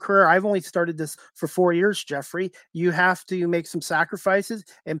career, I've only started this for 4 years, Geoffrey. You have to make some sacrifices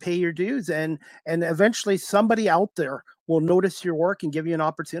and pay your dues, and eventually somebody out there will notice your work and give you an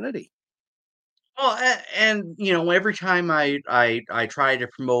opportunity. Well, and every time I try to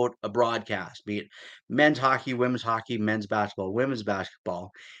promote a broadcast, be it men's hockey, women's hockey, men's basketball, women's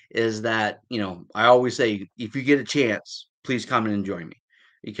basketball, is that I always say, if you get a chance, please come and enjoy me,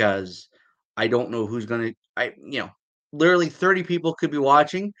 because I don't know who's gonna. Literally 30 people could be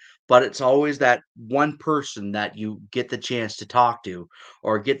watching, but it's always that one person that you get the chance to talk to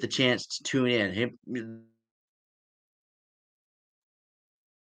or get the chance to tune in.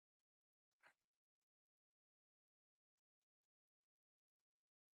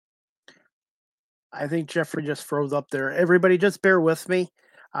 I think Geoffrey just froze up there. Everybody, just bear with me.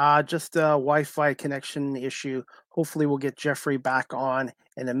 Just a Wi-Fi connection issue. Hopefully, we'll get Geoffrey back on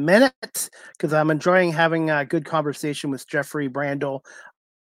in a minute because I'm enjoying having a good conversation with Geoffrey Brandow,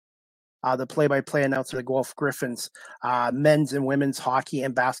 the play-by-play announcer of the Guelph Gryphons, men's and women's hockey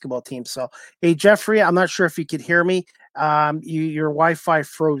and basketball team. So, hey, Geoffrey, I'm not sure if you could hear me. Your Wi-Fi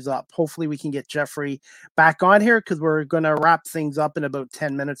froze up. Hopefully, we can get Geoffrey back on here because we're going to wrap things up in about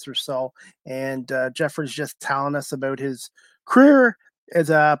 10 minutes or so. And Geoffrey's just telling us about his career as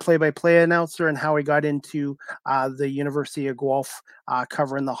a play-by-play announcer and how he got into the University of Guelph,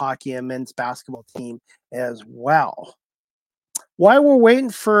 covering the hockey and men's basketball team as well. While we're waiting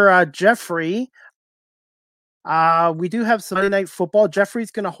for Geoffrey, we do have some Monday Night Football.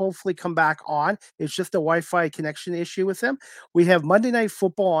 Geoffrey's going to hopefully come back on. It's just a Wi-Fi connection issue with him. We have Monday Night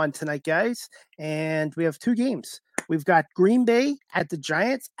Football on tonight, guys, and we have two games. We've got Green Bay at the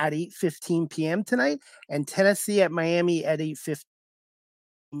Giants at 8:15 p.m. tonight, and Tennessee at Miami at 8:15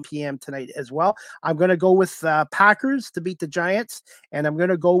 p.m. tonight as well. I'm going to go with Packers to beat the Giants, and I'm going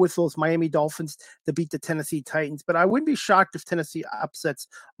to go with those Miami Dolphins to beat the Tennessee Titans. But I wouldn't be shocked if Tennessee upsets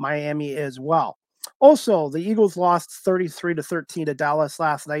Miami as well. Also, the Eagles lost 33-13 to Dallas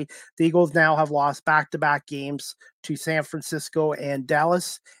last night. The Eagles now have lost back-to-back games to San Francisco and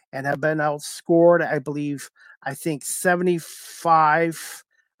Dallas and have been outscored, I think 75,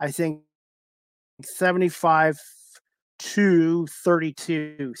 I think 75 to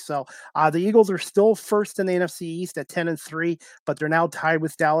 32. So the Eagles are still first in the NFC East at 10-3, but they're now tied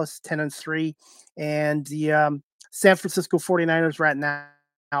with Dallas 10-3. And the San Francisco 49ers right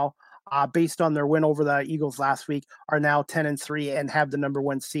now, based on their win over the Eagles last week, are now 10-3 and have the number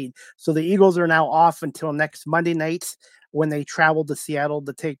one seed. So the Eagles are now off until next Monday night when they travel to Seattle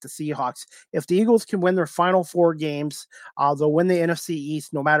to take the Seahawks. If the Eagles can win their final four games, they'll win the NFC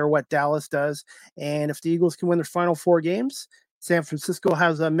East no matter what Dallas does. And if the Eagles can win their final four games, San Francisco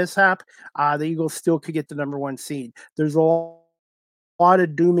has a mishap, the Eagles still could get the number one seed. There's a lot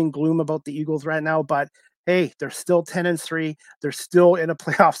of doom and gloom about the Eagles right now, but hey, they're still 10-3. They're still in a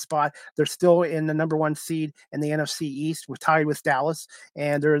playoff spot. They're still in the number one seed in the NFC East. We're tied with Dallas,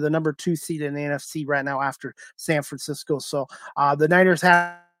 and they're the number two seed in the NFC right now after San Francisco. So the Niners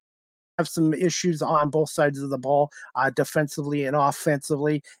have some issues on both sides of the ball, defensively and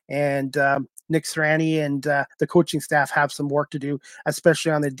offensively. And Nick Sirianni and the coaching staff have some work to do,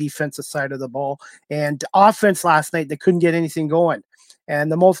 especially on the defensive side of the ball. And offense last night, they couldn't get anything going.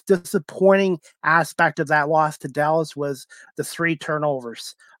 And the most disappointing aspect of that loss to Dallas was the 3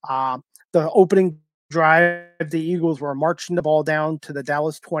 turnovers. The opening drive, the Eagles were marching the ball down to the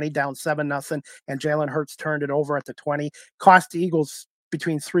Dallas 20, down 7-0, and Jalen Hurts turned it over at the 20, cost the Eagles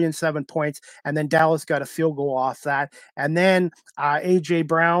between 3 and 7 points, and then Dallas got a field goal off that. And then A.J.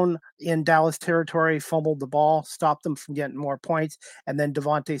 Brown in Dallas territory fumbled the ball, stopped them from getting more points, and then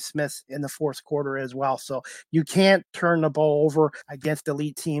Devontae Smith in the fourth quarter as well. So you can't turn the ball over against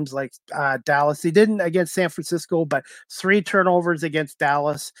elite teams like Dallas. They didn't against San Francisco, but 3 turnovers against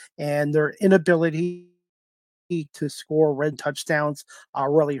Dallas, and their inability to score red touchdowns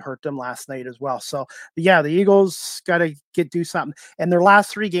really hurt them last night as well. So yeah, the Eagles got to do something. And their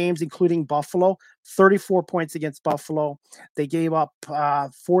last 3 games, including Buffalo, 34 points against Buffalo. They gave up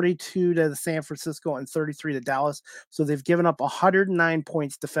 42 to the San Francisco and 33 to Dallas. So they've given up 109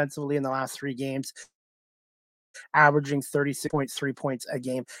 points defensively in the last 3 games, averaging 36.3 points a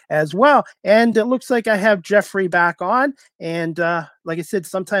game as well. And it looks like I have Geoffrey back on. And like I said,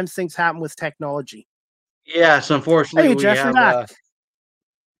 sometimes things happen with technology. Yes, Hey, Jeff, you're back.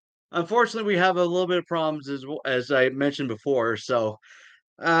 Unfortunately, we have a little bit of problems as I mentioned before. So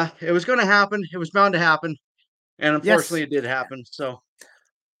it was going to happen. It was bound to happen, and unfortunately, Yes. it did happen. So,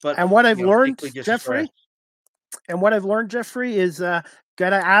 but And what I've learned, Geoffrey, is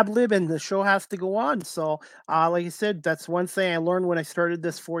gotta ad lib and the show has to go on. So, like I said, that's one thing I learned when I started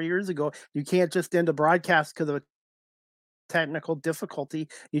this 4 years ago. You can't just end a broadcast because of a technical difficulty.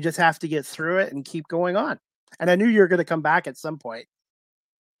 You just have to get through it and keep going on. And I knew you were going to come back at some point.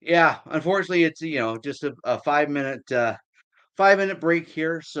 Yeah, unfortunately, it's just a 5-minute break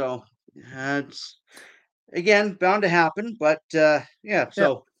here. So it's again bound to happen. But yeah.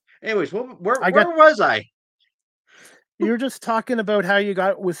 So, anyways, where was I? You were just talking about how you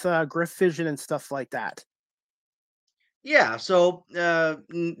got with Gryphons and stuff like that. Yeah. So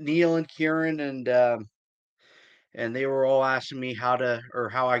Neil and Kieran and they were all asking me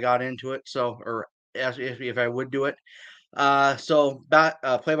how I got into it. So, or asked if I would do it. So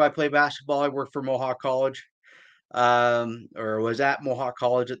play-by-play basketball. I worked for Mohawk College, or was at Mohawk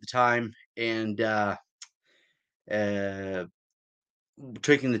College at the time, and uh,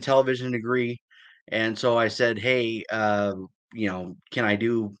 taking the television degree. And so I said, "Hey, can I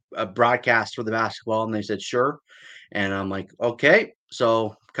do a broadcast for the basketball?" And they said, "Sure." And I'm like, "Okay."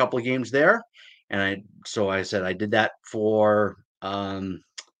 So a couple of games there, and I said I did that for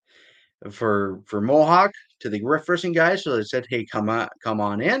Mohawk to the Gryphons guys. So they said, "Hey, come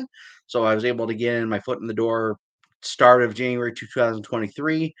on in." So I was able to get in my foot in the door start of January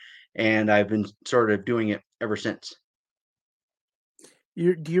 2023, and I've been sort of doing it ever since.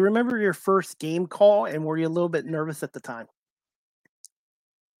 Do you remember your first game call, and were you a little bit nervous at the time?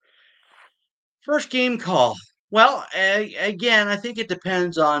 First game call. Well, again, I think it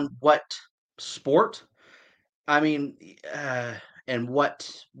depends on what sport. I mean, and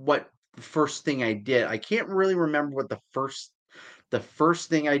what first thing I did. I can't really remember what the first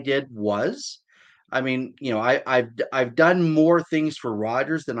thing I did was. I mean, I've done more things for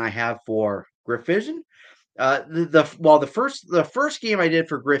Rogers than I have for Gryphons. The first game I did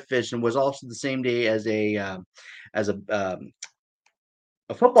for Gryphons was also the same day as as a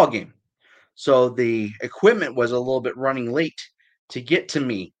a football game. So the equipment was a little bit running late to get to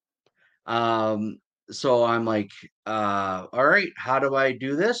me. Um, so I'm like, all right, how do I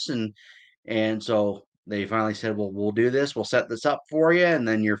do this? And And so they finally said, well, we'll do this. We'll set this up for you, and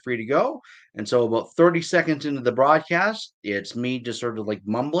then you're free to go. And so about 30 seconds into the broadcast, it's me just sort of like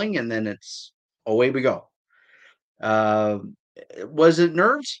mumbling, and then it's away we go. Uh, was it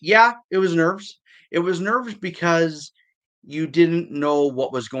nerves? Yeah, it was nerves. It was nerves because you didn't know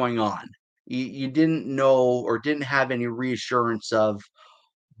what was going on. You didn't know or didn't have any reassurance of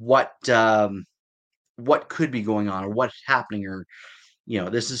what could be going on or what's happening, or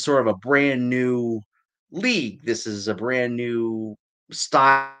this is sort of a brand new league. This is a brand new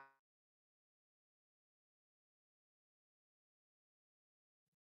style.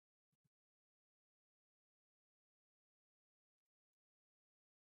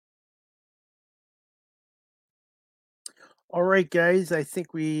 All right, guys. I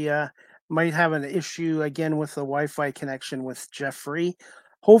think we might have an issue again with the Wi-Fi connection with Geoffrey.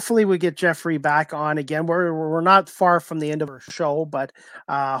 Hopefully, we get Geoffrey back on again. We're not far from the end of our show, but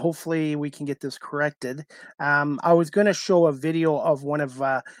hopefully, we can get this corrected. I was going to show a video of one of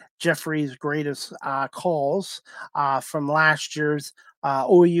Geoffrey's greatest calls from last year's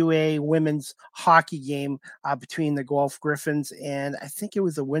OUA women's hockey game between the Guelph Gryphons and I think it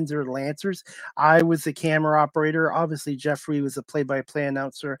was the Windsor Lancers. I was the camera operator. Obviously, Geoffrey was the play-by-play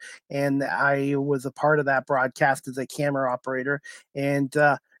announcer, and I was a part of that broadcast as a camera operator. And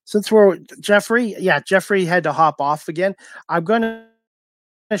since we're Geoffrey had to hop off again. I'm going to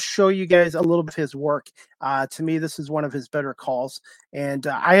show you guys a little bit of his work. To me, this is one of his better calls, and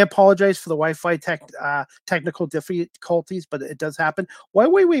I apologize for the Wi-Fi technical difficulties, but it does happen.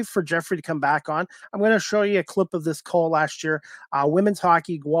 While we wait for Geoffrey to come back on, I'm going to show you a clip of this call last year, women's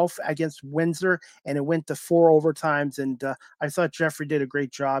hockey, Guelph against Windsor, and it went to 4 overtimes, and I thought Geoffrey did a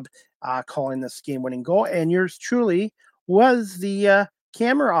great job calling this game-winning goal, and yours truly was the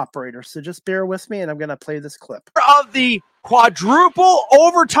camera operator. So just bear with me, and I'm going to play this clip. Of the quadruple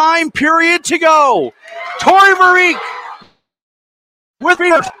overtime period to go. Tori Verbeek with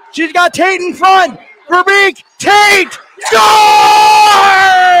me. She's got Tate in front. Verbeek, Tate scores!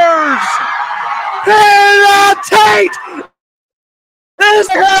 And Tate is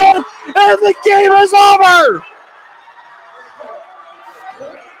ahead, and the game is over.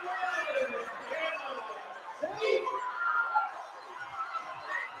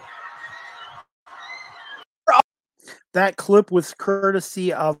 That clip was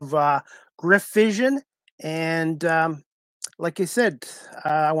courtesy of Gryphons, and like I said,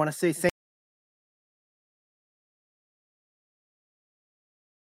 I want to say thank.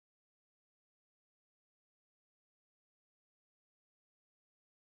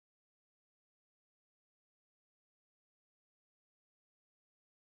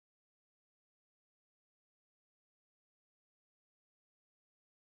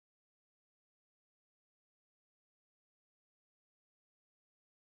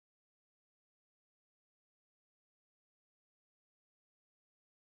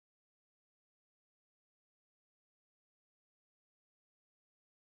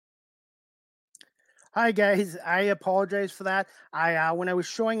 Hi guys, I apologize for that. I when I was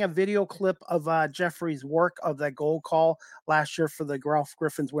showing a video clip of Geoffrey's work of that goal call last year for the Guelph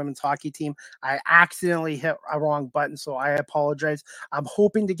Gryphons women's hockey team, I accidentally hit a wrong button, so I apologize. I'm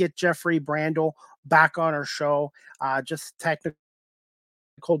hoping to get Geoffrey Brandow back on our show. Just technical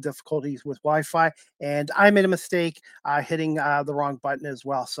difficulties with Wi-Fi, and I made a mistake hitting the wrong button as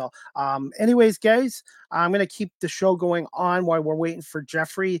well. So, anyways, guys, I'm going to keep the show going on while we're waiting for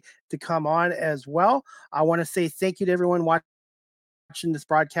Geoffrey to come on as well. I want to say thank you to everyone watching this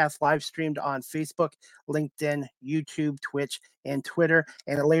broadcast live streamed on Facebook, LinkedIn, YouTube, Twitch, and Twitter.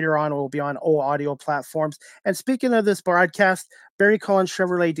 And later on, it will be on all audio platforms. And speaking of this broadcast, Barry Collins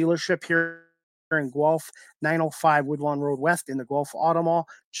Chevrolet dealership here in Guelph, 905 Woodlawn Road West in the Guelph Auto Mall.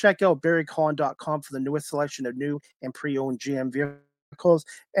 Check out barrycollin.com for the newest selection of new and pre-owned GM vehicles.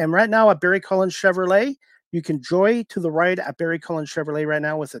 And right now at Barry Collins Chevrolet, you can joy to the ride at Barry Collins Chevrolet right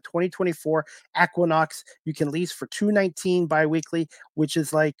now with a 2024 Equinox. You can lease for $219 bi-weekly, which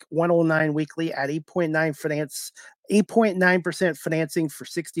is like $109 weekly at 8.9% financing for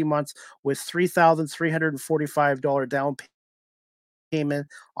 60 months with $3,345 down payment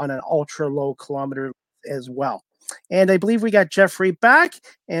on an ultra low kilometer as well. And I believe we got Geoffrey back,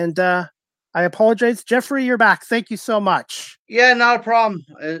 and I apologize. Geoffrey, you're back. Thank you so much. Yeah, not a problem.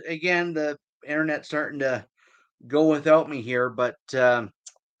 Again, the internet's starting to go without me here, but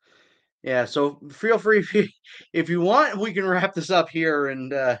yeah, so feel free if you want, we can wrap this up here,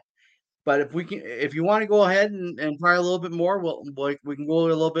 and but if you want to go ahead and try a little bit more, we can go a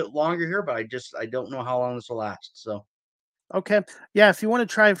little bit longer here, but I don't know how long this will last. So Okay. Yeah, if you want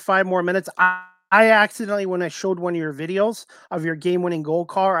to try 5 more minutes, I accidentally, when I showed one of your videos of your game-winning goal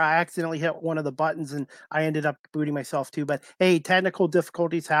caller, I accidentally hit one of the buttons and I ended up booting myself too. But hey, technical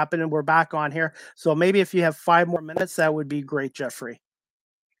difficulties happen and we're back on here. So maybe if you have 5 more minutes, that would be great, Geoffrey.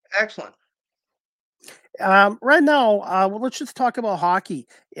 Excellent. Right now, well, let's just talk about hockey,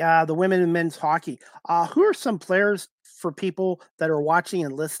 the women and men's hockey. Who are some players for people that are watching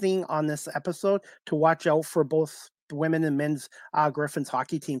and listening on this episode to watch out for both the women and men's Gryphons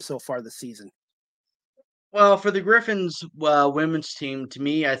hockey teams so far this season? Well, for the Griffins women's team, to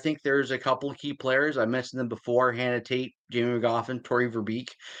me, I think there's a couple of key players. I mentioned them before: Hannah Tate, Jamie McGoffin, Tori Verbeek.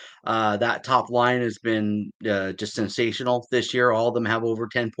 That top line has been just sensational this year. All of them have over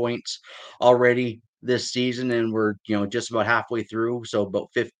 10 points already this season, and we're just about halfway through. So about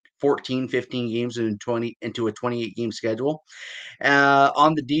 14, 15 games into a 28 game schedule.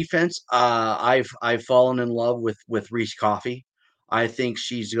 On the defense, I've fallen in love with Reese Coffey. I think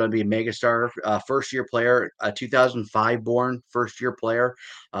she's going to be a megastar. First year player, 2005 born, first year player,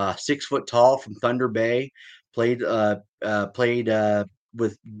 6 foot tall from Thunder Bay. Played with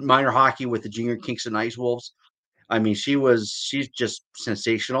minor hockey with the junior Kingston Ice Wolves. I mean, she's just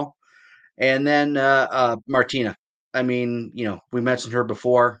sensational. And then Martina. I mean, we mentioned her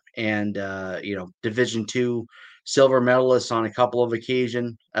before, and Division II silver medalist on a couple of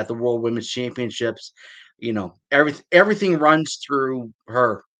occasions at the World Women's Championships. Everything runs through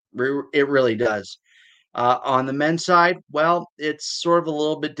her. It really does. On the men's side, well, it's sort of a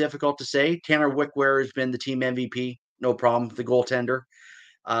little bit difficult to say. Tanner Wickware has been the team MVP, no problem. The goaltender,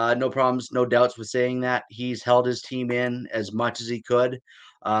 no problems, no doubts with saying that. He's held his team in as much as he could.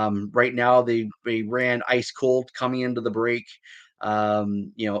 Right now, they ran ice cold coming into the break.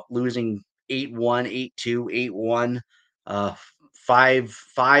 Losing 8-1, 8-2, 8-1,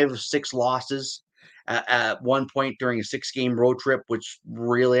 five, 6 losses at one point during a 6 game road trip, which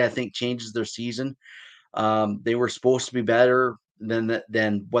really I think changes their season. They were supposed to be better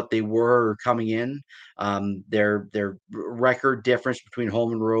than what they were coming in. Their record difference between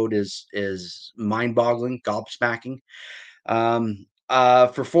home and road is mind-boggling, gobsmacking.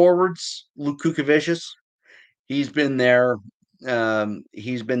 For forwards, Luke Kukovicius, he's been their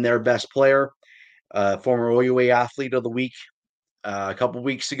best player, former OUA athlete of the week a couple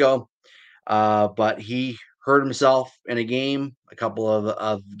weeks ago. But he hurt himself in a game a couple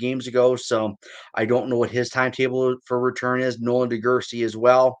of games ago, so I don't know what his timetable for return is. Nolan DeGursey as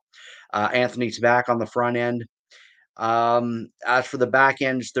well. Anthony's back on the front end. As for the back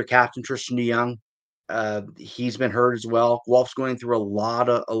end, it's their captain Tristan DeYoung. He's been hurt as well. Guelph's going through a lot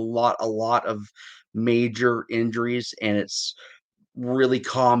of major injuries, and it's really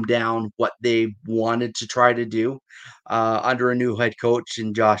calmed down what they wanted to try to do under a new head coach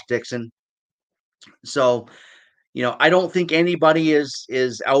in Josh Dixon. So, I don't think anybody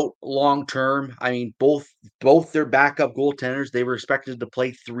is out long term. I mean, both their backup goaltenders, they were expected to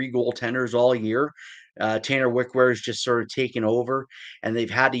play 3 goaltenders all year. Tanner Wickware has just sort of taken over, and they've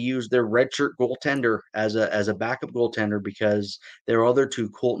had to use their redshirt goaltender as a backup goaltender because their other two,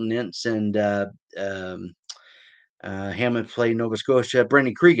 Colton Ince and Hammond play Nova Scotia,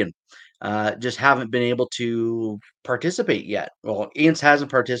 Brendan Cregan, just haven't been able to participate yet. Well, Ince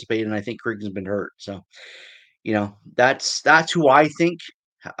hasn't participated, and I think Cregan's been hurt. So, that's who I think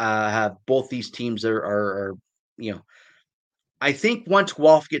have both these teams are I think once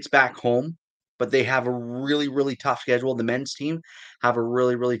Guelph gets back home, but they have a really, really tough schedule. The men's team have a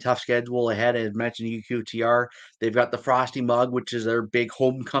really, really tough schedule ahead. As mentioned, UQTR, they've got the Frosty Mug, which is their big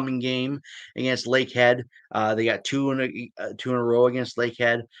homecoming game against Lakehead. They got two in a row against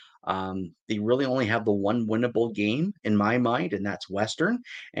Lakehead. They really only have the one winnable game in my mind, and that's Western.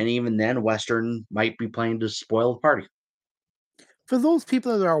 And even then, Western might be playing to spoil the party. For those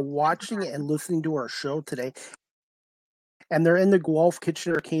people that are watching and listening to our show today, and they're in the Guelph,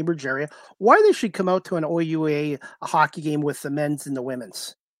 Kitchener, Cambridge area, why they should come out to an OUA hockey game with the men's and the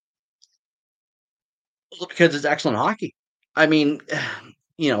women's? Because it's excellent hockey. I mean,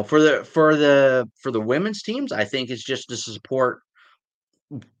 for the women's teams, I think it's just to support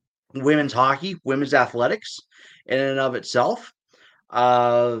women's hockey, women's athletics in and of itself.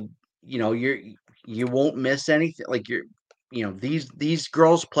 Uh, you won't miss anything. Like these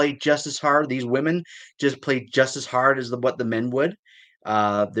girls play just as hard. These women just play just as hard as what the men would.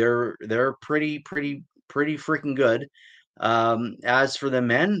 They're pretty freaking good. As for the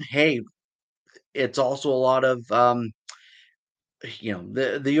men, hey, it's also a lot of the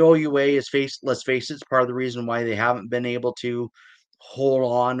OUA is let's face it, it's part of the reason why they haven't been able to hold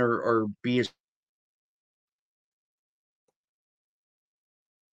on or be as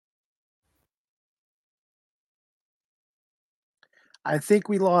I think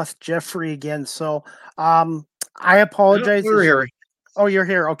we lost Geoffrey again. So I apologize. We're here. Oh, you're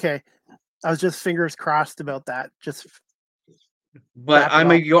here. Okay. I was just fingers crossed about that. Just But wrap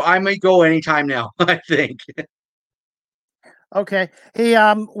it up. I might go anytime now, I think. Okay. Hey,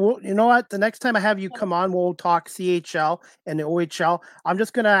 well, you know what? The next time I have you come on, we'll talk CHL and the OHL. I'm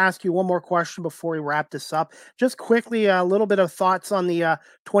just going to ask you one more question before we wrap this up. Just quickly, a little bit of thoughts on the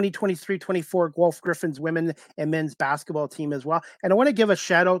 2023-24 Guelph Gryphons women and men's basketball team as well. And I want to give a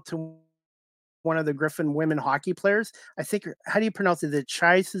shout out to one of the Griffin women hockey players. I think, how do you pronounce it? Is it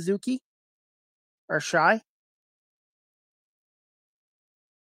Shai Suzuki or Shai?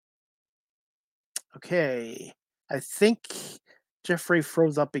 Okay. I think Geoffrey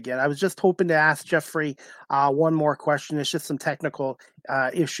froze up again. I was just hoping to ask Geoffrey one more question. It's just some technical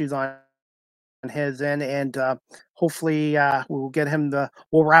issues on his end, and hopefully we'll get him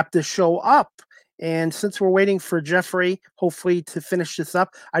we'll wrap this show up. And since we're waiting for Geoffrey, hopefully to finish this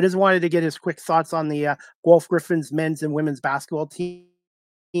up, I just wanted to get his quick thoughts on the Guelph Gryphons men's and women's basketball team.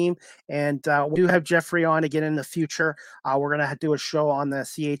 And we do have Geoffrey on again in the future. We're going to do a show on the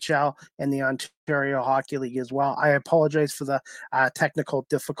CHL and the Ontario Hockey League as well. I apologize for the technical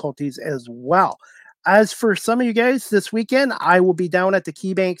difficulties as well. As for some of you guys, this weekend, I will be down at the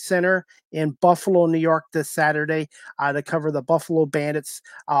KeyBank Center in Buffalo, New York this Saturday to cover the Buffalo Bandits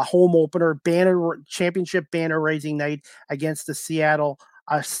home opener, championship banner raising night against the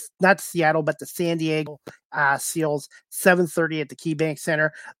not Seattle, but the San Diego Seals, 7:30 at the KeyBank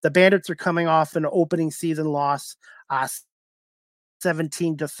Center. The Bandits are coming off an opening season loss,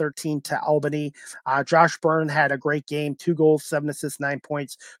 17-13 to Albany. Josh Byrne had a great game, 2 goals, 7 assists, 9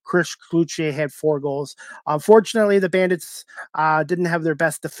 points. Chris Cloutier had 4 goals. Unfortunately, the Bandits didn't have their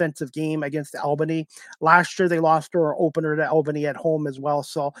best defensive game against Albany. Last year, they lost their opener to Albany at home as well.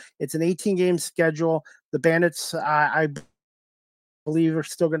 So it's an 18-game schedule. The Bandits, I believe, are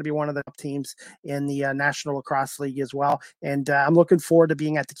still going to be one of the top teams in the National Lacrosse League as well. And I'm looking forward to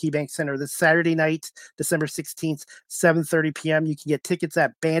being at the KeyBank Center this Saturday night, December 16th, 7:30 p.m. You can get tickets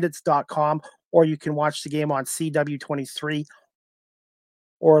at bandits.com, or you can watch the game on CW23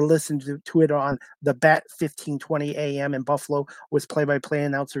 or listen to it on the Bet 1520 AM in Buffalo with play-by-play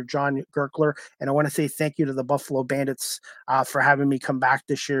announcer John Gerkler. And I want to say thank you to the Buffalo Bandits for having me come back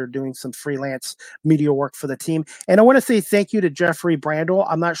this year, doing some freelance media work for the team. And I want to say thank you to Geoffrey Brandow.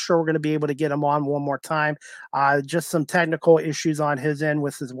 I'm not sure we're going to be able to get him on one more time. Just some technical issues on his end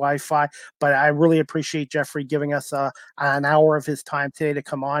with his Wi-Fi, but I really appreciate Geoffrey giving us an hour of his time today to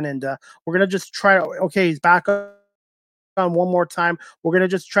come on. And we're going to just try to, okay, he's back on one more time. We're going to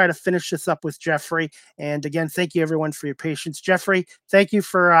just try to finish this up with Geoffrey. And again, thank you everyone for your patience. Geoffrey, thank you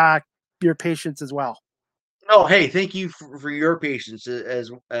for your patience as well. Oh, hey, thank you for your patience as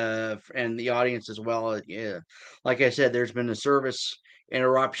and the audience as well. Yeah, like I said, there's been a service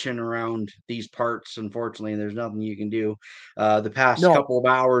interruption around these parts. Unfortunately, there's nothing you can do. The past No, couple of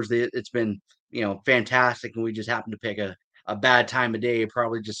hours, it's been fantastic, and we just happened to pick a bad time of day.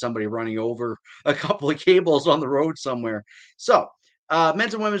 Probably just somebody running over a couple of cables on the road somewhere. So,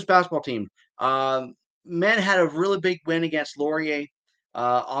 men's and women's basketball team. Men had a really big win against Laurier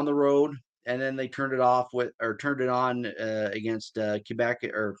on the road, and then they turned it on against Quebec,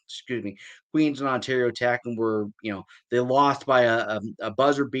 or excuse me, Queens and Ontario Tech, and they lost by a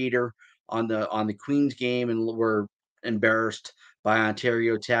buzzer beater on the Queens game, and were embarrassed by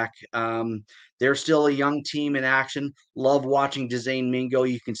Ontario Tech. They're still a young team in action. Love watching Dezane Mingo.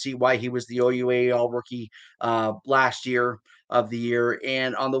 You can see why he was the OUA All Rookie last year of the year.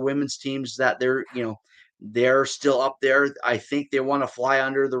 And on the women's teams, that they're still up there. I think they want to fly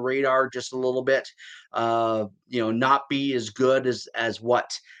under the radar just a little bit, not be as good as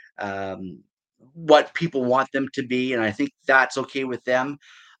what people want them to be. And I think that's okay with them.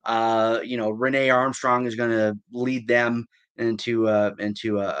 Renee Armstrong is going to lead them into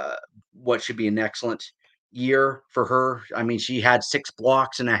what should be an excellent year for her. I mean, she had 6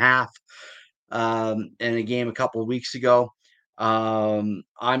 blocks and a half in a game a couple of weeks ago. I'm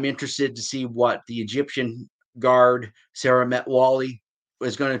interested to see what the Egyptian guard, Sarah Metwally,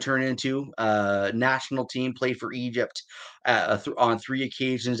 is going to turn into. National team, played for Egypt on 3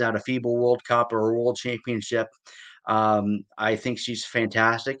 occasions at a FIBA World Cup or a World Championship. I think she's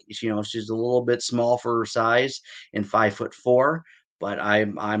fantastic. She's a little bit small for her size and 5'4", but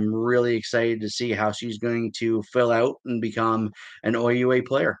I'm really excited to see how she's going to fill out and become an OUA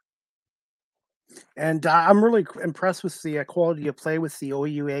player. And I'm really impressed with the quality of play with the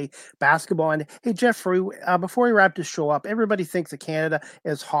OUA basketball. And hey, Geoffrey, before we wrap this show up, everybody thinks of Canada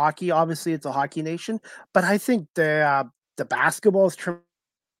as hockey. Obviously, it's a hockey nation, but I think the basketball is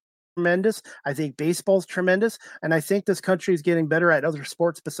tremendous. I think baseball's tremendous. And I think this country is getting better at other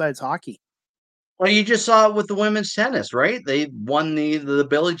sports besides hockey. Well, you just saw it with the women's tennis, right? They won the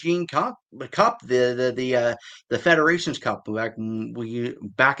Billie Jean Cup, the Federations Cup back in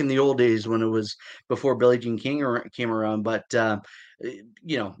the old days when it was before Billie Jean King came around. But the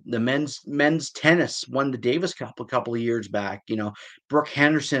men's tennis won the Davis Cup a couple of years back. Brooke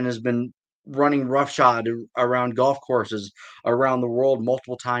Henderson has been running roughshod around golf courses around the world,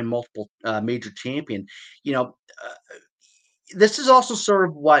 multiple major champion. This is also sort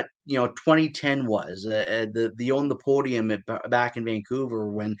of what 2010 was. The own the podium back in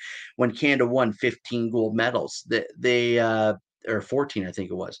Vancouver when Canada won 15 gold medals. They or 14, I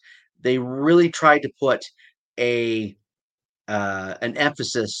think it was. They really tried to put an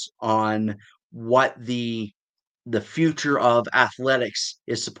emphasis on what the future of athletics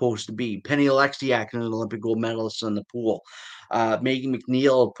is supposed to be. Penny Oleksiak, an Olympic gold medalist in the pool. Megan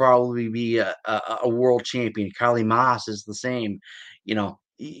McNeil will probably be a world champion. Kylie Maas is the same.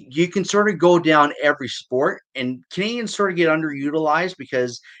 You can sort of go down every sport, and Canadians sort of get underutilized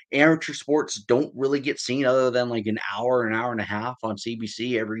because amateur sports don't really get seen other than like an hour and a half on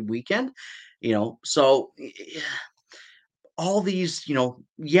CBC every weekend. So all these,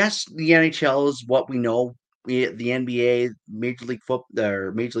 yes, the NHL is what we know. The NBA, Major League Football,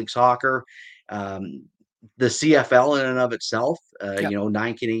 or Major League Soccer, the CFL in and of itself, 9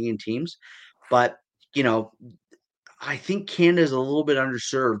 Canadian teams. But, I think Canada is a little bit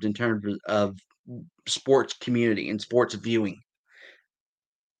underserved in terms of sports community and sports viewing.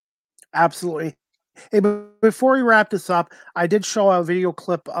 Absolutely. Hey, but before we wrap this up, I did show a video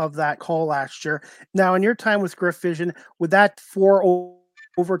clip of that call last year. Now, in your time with Griff Vision, would that 4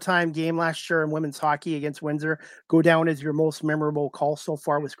 overtime game last year in women's hockey against Windsor go down as your most memorable call so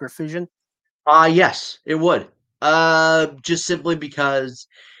far with Griff Vision? Yes, it would. Just simply because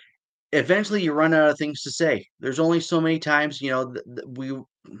eventually you run out of things to say. There's only so many times,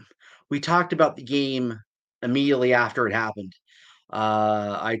 we talked about the game immediately after it happened.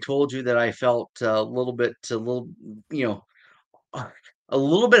 I told you that I felt a little bit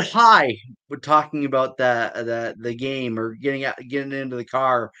high with talking about the game or getting into the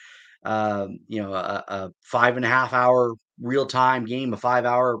car. A 5.5 hour real time game, a 5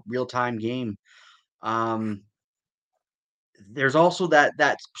 hour real time game. There's also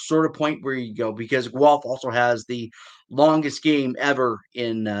that sort of point where you go, because Guelph also has the longest game ever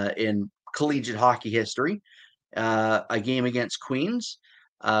in collegiate hockey history, a game against Queens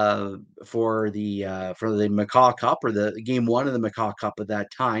for the McCaw Cup, or the game 1 of the McCaw Cup at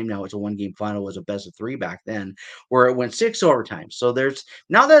that time. Now it's a 1-game final, was a best of 3 back then, where it went 6 overtimes. So there's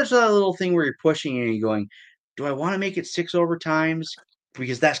a little thing where you're pushing and you're going, do I want to make it 6 overtimes?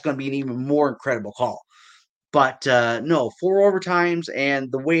 Because that's going to be an even more incredible call. But no, 4 overtimes,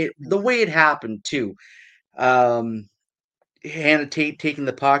 and the way it happened too. Hannah Tate taking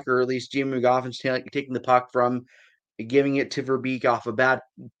the puck, or at least Jamie McGoffin's taking the puck from giving it to Verbeek off a bad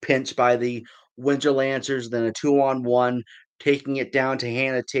pinch by the Windsor Lancers, then a 2-on-1, taking it down to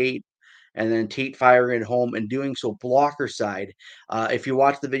Hannah Tate, and then Tate firing it home, and doing so blocker side. If you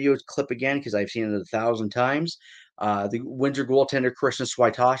watch the video clip again, because I've seen it 1,000 times, the Windsor goaltender Krishna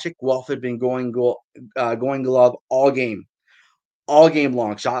Swiatashik, Guelph had been going glove all game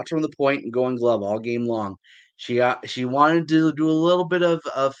long. Shots from the point and going glove all game long. She wanted to do a little bit of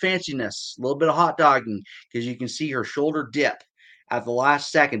fanciness, a little bit of hot dogging, because you can see her shoulder dip at the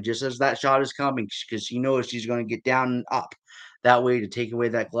last second, just as that shot is coming, because she knows she's going to get down and up that way to take away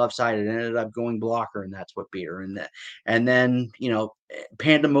that glove side. It ended up going blocker, and that's what beat her. And then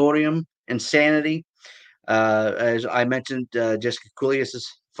pandemonium, insanity. As I mentioned, Jessica Coulias'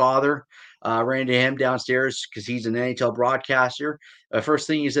 father ran into him downstairs because he's an NHL broadcaster. First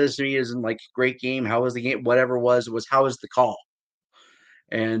thing he says to me isn't like, great game, how was the game, whatever it was, how was the call?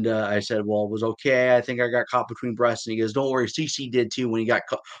 And I said, well, it was okay. I think I got caught between breasts. And he goes, don't worry, CC did too when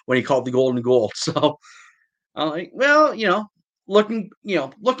he called the golden goal. So I'm like, well,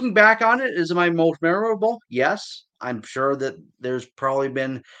 looking back on it, is it my most memorable? Yes. I'm sure that there's probably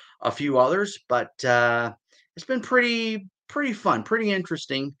been a few others, but it's been pretty fun, pretty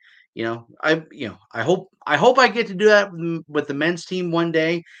interesting. I hope I get to do that with the men's team one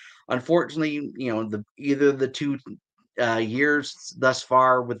day. Unfortunately, either the 2 years thus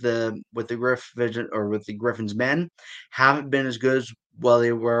far with the Gryphons men haven't been as good as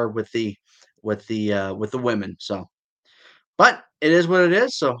they were with the women. So, but it is what it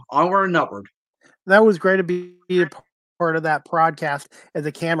is. So onward and upward. That was great to be a part of that broadcast as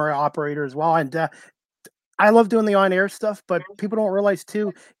a camera operator as well. And I love doing the on-air stuff, but people don't realize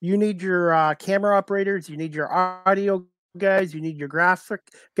too, you need your camera operators, you need your audio guys, you need your graphic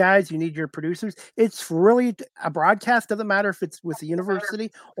guys, you need your producers. It's really a broadcast. Doesn't matter if it's with the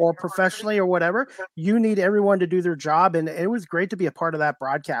university or professionally or whatever. You need everyone to do their job, and it was great to be a part of that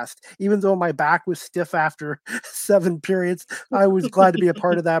broadcast. Even though my back was stiff after 7 periods, I was glad to be a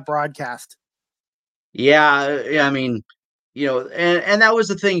part of that broadcast. Yeah, I mean, and that was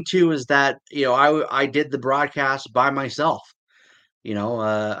the thing too, is that I did the broadcast by myself.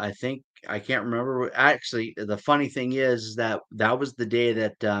 I think I can't remember. Actually, the funny thing is that that was the day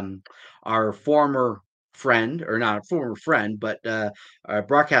that our former friend, or not a former friend, but our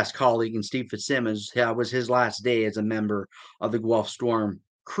broadcast colleague and Steve Fitzsimmons, was his last day as a member of the Guelph Storm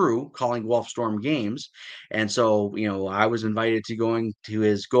crew calling Guelph Storm games. And so, I was invited to going to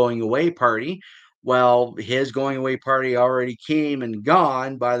his going away party. Well, his going away party already came and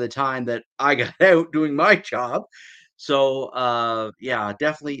gone by the time that I got out doing my job. So, yeah,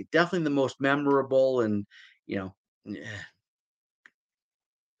 definitely the most memorable, and you know, eh,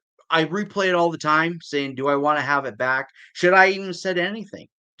 I replay it all the time, saying, "Do I want to have it back? Should I even said anything?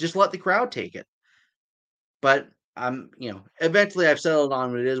 Just let the crowd take it." But eventually I've settled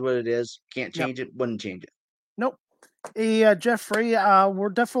on it is what it is. Can't Yep. change it. Wouldn't change it. Nope. Hey, Geoffrey, we're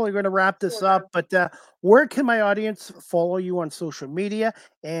definitely going to wrap this up, but where can my audience follow you on social media?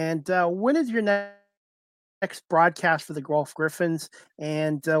 And when is your next broadcast for the Guelph Gryphons?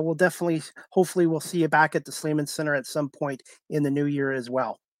 And we'll definitely, hopefully, we'll see you back at the Sleeman Center at some point in the new year as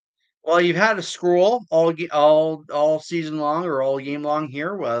well. Well, you've had a scroll all season long, or all game long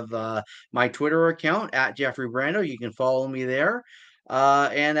here, with my Twitter account at Geoffrey Brandow. You can follow me there.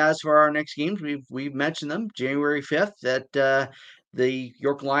 And as for our next games, we've mentioned them. January 5th, that the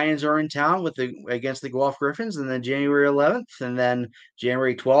York Lions are in town against the Guelph Gryphons, and then January 11th, and then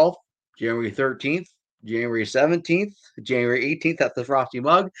January 12th, January 13th, January 17th, January 18th at the Frosty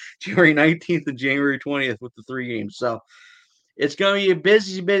Mug, January 19th, and January 20th with the 3 games. So it's going to be a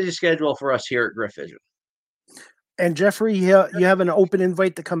busy schedule for us here at Gryphons. And Geoffrey, you have an open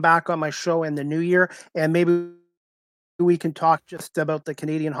invite to come back on my show in the new year, and maybe we can talk just about the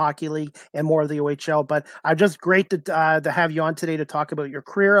Canadian Hockey League and more of the OHL. But I'm just great to have you on today to talk about your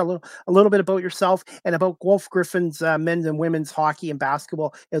career, a little bit about yourself, and about Guelph Gryphons men's and women's hockey and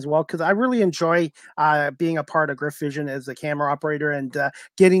basketball as well. Because I really enjoy being a part of Griff Vision as a camera operator, and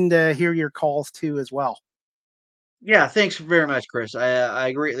getting to hear your calls too as well. Yeah, thanks very much, Chris.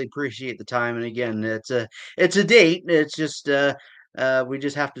 I greatly appreciate the time. And again, it's a date. It's just we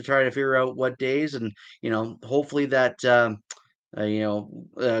just have to try to figure out what days, and hopefully that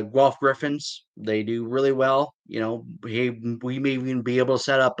Guelph Gryphons, they do really well. We may even be able to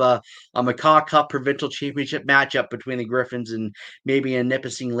set up a Macaw Cup provincial championship matchup between the Gryphons and maybe a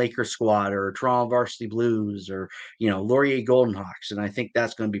Nipissing Lakers squad, or Toronto Varsity Blues, or Laurier Golden Hawks, and I think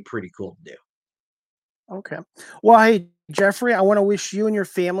that's going to be pretty cool to do. Okay. Well, hey, Geoffrey, I want to wish you and your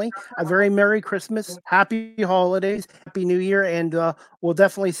family a very Merry Christmas, Happy Holidays, Happy New Year, and we'll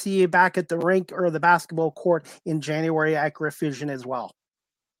definitely see you back at the rink or the basketball court in January at Griff Vision as well.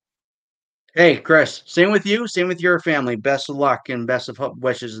 Hey, Chris, same with you, same with your family. Best of luck and best of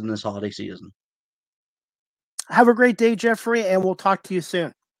wishes in this holiday season. Have a great day, Geoffrey, and we'll talk to you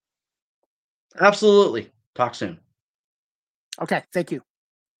soon. Absolutely. Talk soon. Okay, thank you.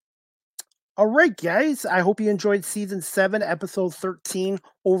 All right, guys. I hope you enjoyed season 7, episode 13,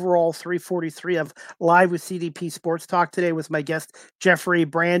 overall 343 of Live with CDP Sports Talk. Today with my guest, Geoffrey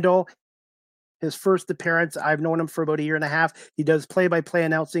Brandow. His first appearance, I've known him for about a year and a half. He does play-by-play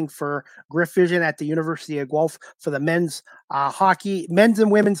announcing for Griff Vision at the University of Guelph for the men's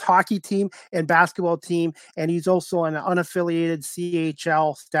and women's hockey team and basketball team. And he's also an unaffiliated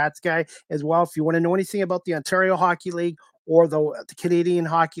CHL stats guy as well. If you want to know anything about the Ontario Hockey League or the Canadian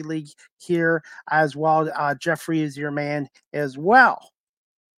Hockey League here as well, Geoffrey is your man as well.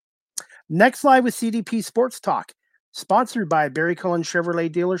 Next, Live with CDP Sports Talk, sponsored by Barry Cullen Chevrolet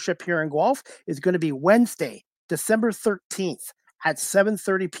dealership here in Guelph, is going to be Wednesday, December 13th at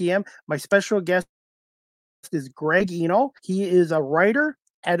 7:30 p.m. My special guest is Greg Eno. He is a writer,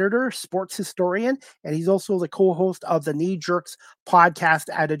 editor, sports historian, and he's also the co-host of the Knee Jerks podcast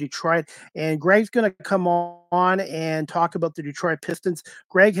out of Detroit. And Greg's going to come on and talk about the Detroit Pistons.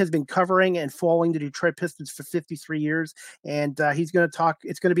 Greg has been covering and following the Detroit Pistons for 53 years, and he's going to talk.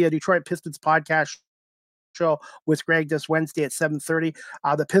 It's going to be a Detroit Pistons podcast show with Greg this Wednesday at 7:30.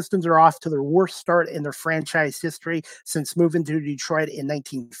 The Pistons are off to their worst start in their franchise history since moving to Detroit in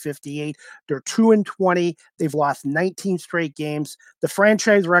 1958. They're 2-20. They've lost 19 straight games. The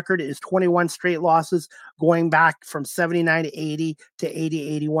franchise record is 21 straight losses, going back from 79 to 80 to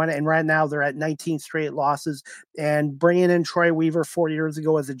 80-81. And right now they're at 19 straight losses. And bringing in Troy Weaver 4 years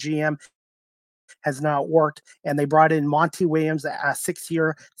ago as a GM has not worked. And they brought in Monty Williams, a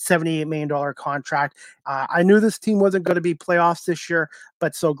 6-year, $78 million contract. I knew this team wasn't going to be playoffs this year,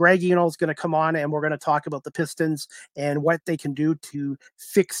 but so Greg Eno is going to come on and we're going to talk about the Pistons and what they can do to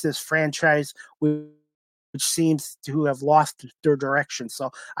fix this franchise, which seems to have lost their direction.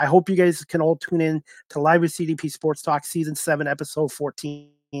 So I hope you guys can all tune in to Live with CDP Sports Talk Season 7, Episode 14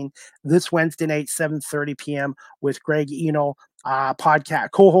 this Wednesday night, 7:30 p.m. with Greg Eno,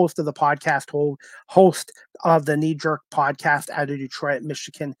 podcast co-host of the podcast, host of the Knee Jerk podcast out of Detroit,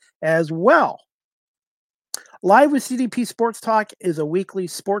 Michigan as well. Live with CDP Sports Talk is a weekly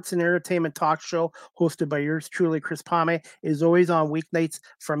sports and entertainment talk show hosted by yours truly, Chris Palme. It is always on weeknights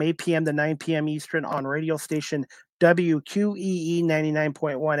from 8 p.m. to 9 p.m. Eastern on radio station WQEE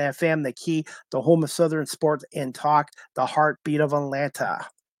 99.1 FM, The Key, the home of Southern sports and talk, the heartbeat of Atlanta.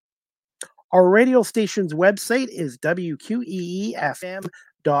 Our radio station's website is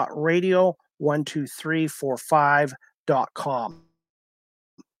wqeefm.radio12345.com.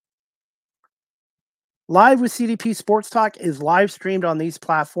 Live with CDP Sports Talk is live streamed on these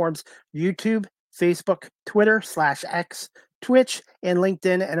platforms: YouTube, Facebook, Twitter /X, Twitch, and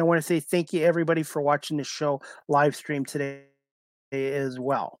LinkedIn. And I want to say thank you, everybody, for watching the show live stream today as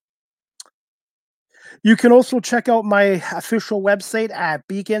well. You can also check out my official website at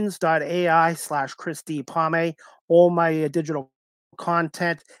beacons.ai/Chris D. Palme. All my digital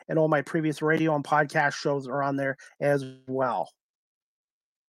content and all my previous radio and podcast shows are on there as well.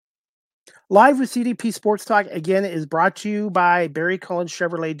 Live with CDP Sports Talk, again, is brought to you by Barry Cullen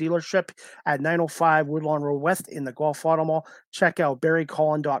Chevrolet Dealership at 905 Woodlawn Road West in the Guelph Auto Mall. Check out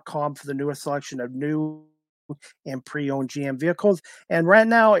barrycullen.com for the newest selection of new and pre-owned GM vehicles. And right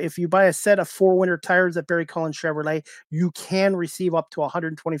now, if you buy a set of 4 winter tires at Barry Cullen Chevrolet, you can receive up to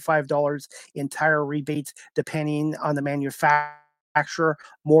 $125 in tire rebates depending on the manufacturer.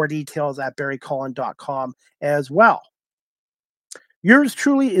 More details at barrycullen.com as well. Yours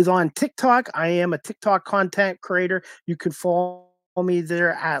truly is on TikTok. I am a TikTok content creator. You can follow me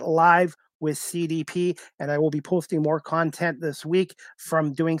there at Live with CDP, and I will be posting more content this week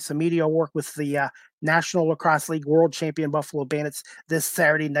from doing some media work with the National Lacrosse League World Champion Buffalo Bandits this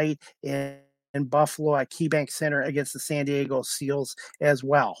Saturday night in Buffalo at KeyBank Center against the San Diego Seals as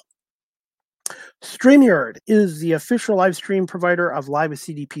well. StreamYard is the official live stream provider of Live with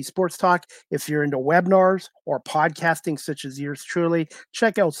CDP Sports Talk. If you're into webinars or podcasting such as yours truly,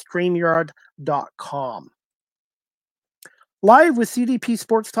 check out StreamYard.com. Live with CDP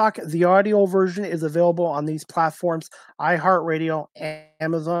Sports Talk, the audio version is available on these platforms: iHeartRadio,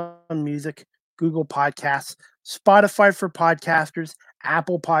 Amazon Music, Google Podcasts, Spotify for podcasters,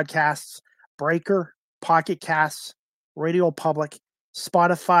 Apple Podcasts, Breaker, Pocket Casts, Radio Public,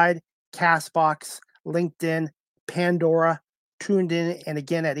 Spotify, Castbox, LinkedIn, Pandora, tuned in, and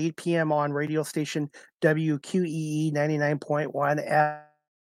again at 8 p.m. on radio station WQEE 99.1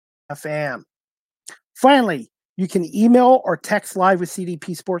 FM. Finally, you can email or text Live with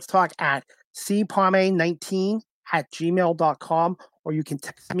CDP Sports Talk at cpalme19@gmail.com, or you can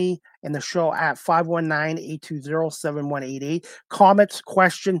text me in the show at 519-820-7188. Comments,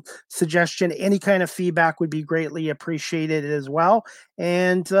 question, suggestion, any kind of feedback would be greatly appreciated as well.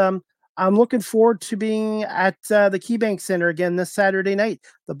 And I'm looking forward to being at the KeyBank Center again this Saturday night.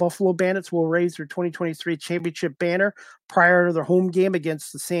 The Buffalo Bandits will raise their 2023 championship banner prior to their home game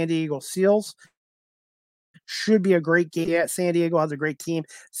against the San Diego Seals. Should be a great game. Yeah, San Diego has a great team.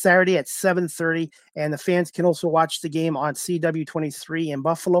 Saturday at 7:30, and the fans can also watch the game on CW23 in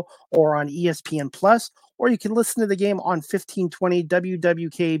Buffalo or on ESPN Plus, or you can listen to the game on 1520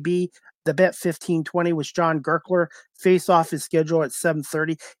 WWKB. The Bet 1520 with John Gerkler. Face-off is scheduled at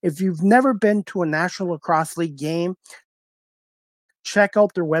 7:30. If you've never been to a National Lacrosse League game, check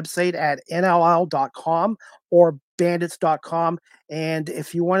out their website at nll.com or bandits.com. And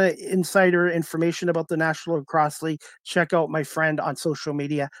if you want insider information about the National Lacrosse League, check out my friend on social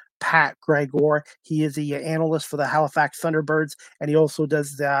media, Pat Gregor. He is the analyst for the Halifax Thunderbirds, and he also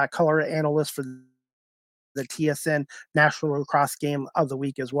does the color analyst for the TSN National Lacrosse Game of the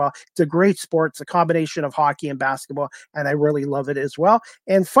Week as well. It's a great sport. It's a combination of hockey and basketball, and I really love it as well.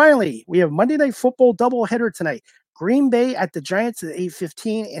 And finally, we have Monday Night Football doubleheader tonight. Green Bay at the Giants at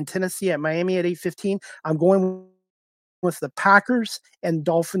 8:15 and Tennessee at Miami at 8:15. I'm going with the Packers and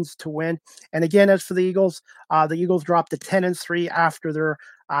Dolphins to win. And again, as for the Eagles dropped to 10-3 after their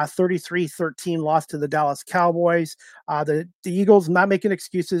 33-13 loss to the Dallas Cowboys. The Eagles not making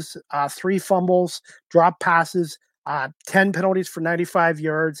excuses, 3 fumbles, drop passes, 10 penalties for 95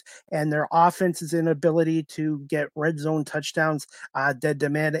 yards, and their offense's inability to get red zone touchdowns dead to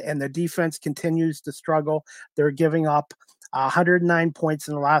mid, and the defense continues to struggle. They're giving up 109 points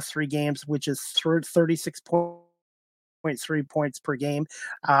in the last 3 games, which is 36.3 points per game.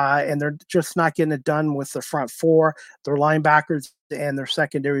 And they're just not getting it done with the front four, their linebackers, and their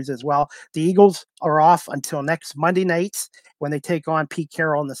secondaries as well. The Eagles are off until next Monday nights when they take on Pete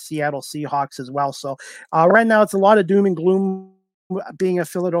Carroll and the Seattle Seahawks as well. So right now it's a lot of doom and gloom being a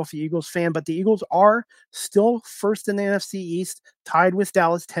Philadelphia Eagles fan, but the Eagles are still first in the NFC East, tied with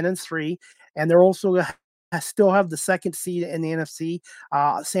Dallas 10-3, and they're also still have the second seed in the NFC.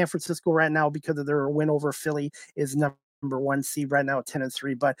 San Francisco right now, because of their win over Philly, is number 1 seed right now at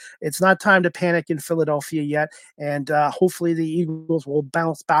 10-3, but it's not time to panic in Philadelphia yet. And hopefully the Eagles will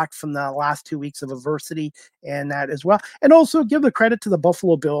bounce back from the last 2 weeks of adversity and that as well. And also give the credit to the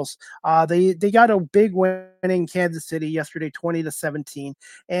Buffalo Bills. They got a big win in Kansas City yesterday, 20-17.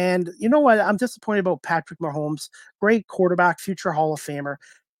 And you know what? I'm disappointed about Patrick Mahomes, great quarterback, future Hall of Famer.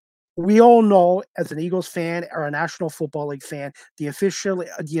 We all know, as an Eagles fan or a National Football League fan, the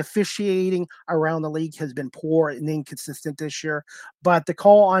officiating around the league has been poor and inconsistent this year. But the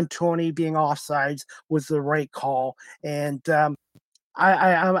call on Tony being offsides was the right call. And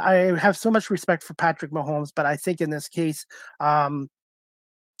I have so much respect for Patrick Mahomes, but I think in this case,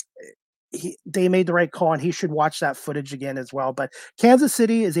 they made the right call, and he should watch that footage again as well. But Kansas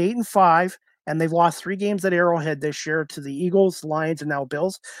City is 8-5. And they've lost 3 games at Arrowhead this year to the Eagles, Lions, and now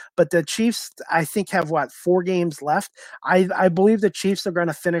Bills. But the Chiefs, I think, have 4 games left. I believe the Chiefs are going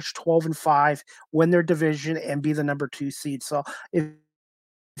to finish 12-5, win their division, and be the number 2 seed. So if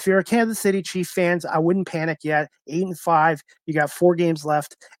you're a Kansas City Chiefs fans, I wouldn't panic yet. 8-5, you got 4 games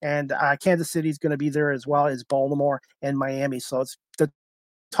left, and Kansas City is going to be there as well as Baltimore and Miami. So it's the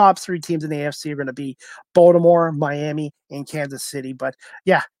top 3 teams in the AFC are going to be Baltimore, Miami, and Kansas City. But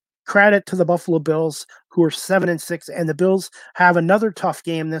yeah, credit to the Buffalo Bills, who are 7-6, and the Bills have another tough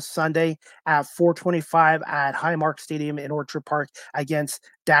game this Sunday at 4:25 at Highmark Stadium in Orchard Park against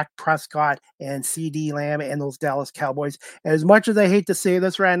Dak Prescott and CD Lamb and those Dallas Cowboys. And as much as I hate to say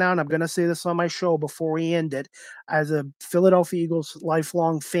this right now, and I'm going to say this on my show before we end it, as a Philadelphia Eagles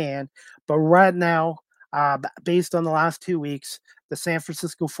lifelong fan, but right now, based on the last 2 weeks, the San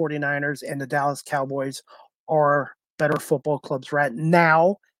Francisco 49ers and the Dallas Cowboys are better football clubs right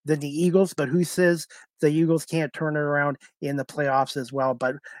now than the Eagles, but who says the Eagles can't turn it around in the playoffs as well?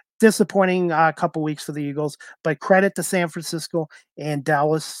 But disappointing couple weeks for the Eagles, but credit to San Francisco and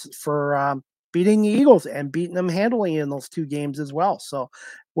Dallas for beating the Eagles and beating them handily in those 2 games as well. So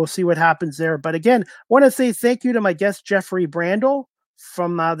we'll see what happens there. But again, I want to say thank you to my guest, Geoffrey Brandow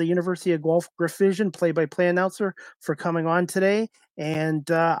from the University of Guelph Gryphons, play-by-play announcer, for coming on today.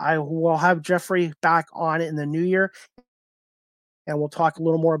 And I will have Geoffrey back on in the new year, and we'll talk a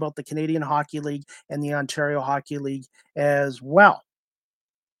little more about the Canadian Hockey League and the Ontario Hockey League as well.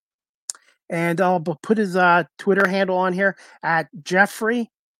 And I'll put his Twitter handle on here at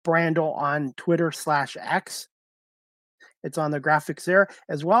Geoffrey Brandow on Twitter /X. It's on the graphics there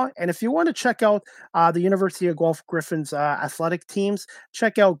as well. And if you want to check out the University of Guelph Gryphons athletic teams,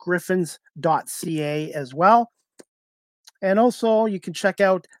 check out gryphons.ca as well. And also you can check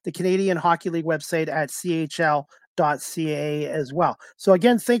out the Canadian Hockey League website at chl.ca as well. So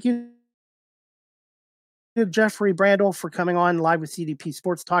again, thank you to Geoffrey Brandow for coming on Live with CDP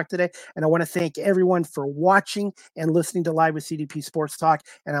Sports Talk today. And I want to thank everyone for watching and listening to Live with CDP Sports Talk.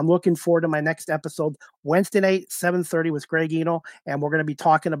 And I'm looking forward to my next episode, Wednesday night, 7:30 with Greg Eno. And we're going to be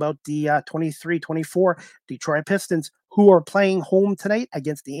talking about the 23-24 Detroit Pistons, who are playing home tonight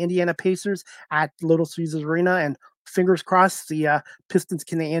against the Indiana Pacers at Little Caesars Arena. And fingers crossed, the Pistons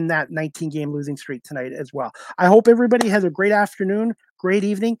can end that 19-game losing streak tonight as well. I hope everybody has a great afternoon, great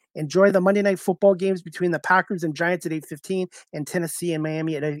evening. Enjoy the Monday night football games between the Packers and Giants at 8:15 and Tennessee and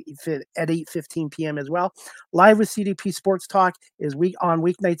Miami at 8:15 p.m. as well. Live with CDP Sports Talk is on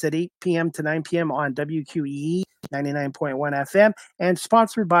weeknights at 8 p.m. to 9 p.m. on WQEE 99.1 FM and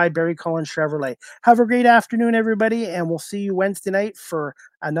sponsored by Barry Cullen Chevrolet. Have a great afternoon, everybody, and we'll see you Wednesday night for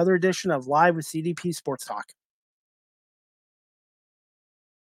another edition of Live with CDP Sports Talk.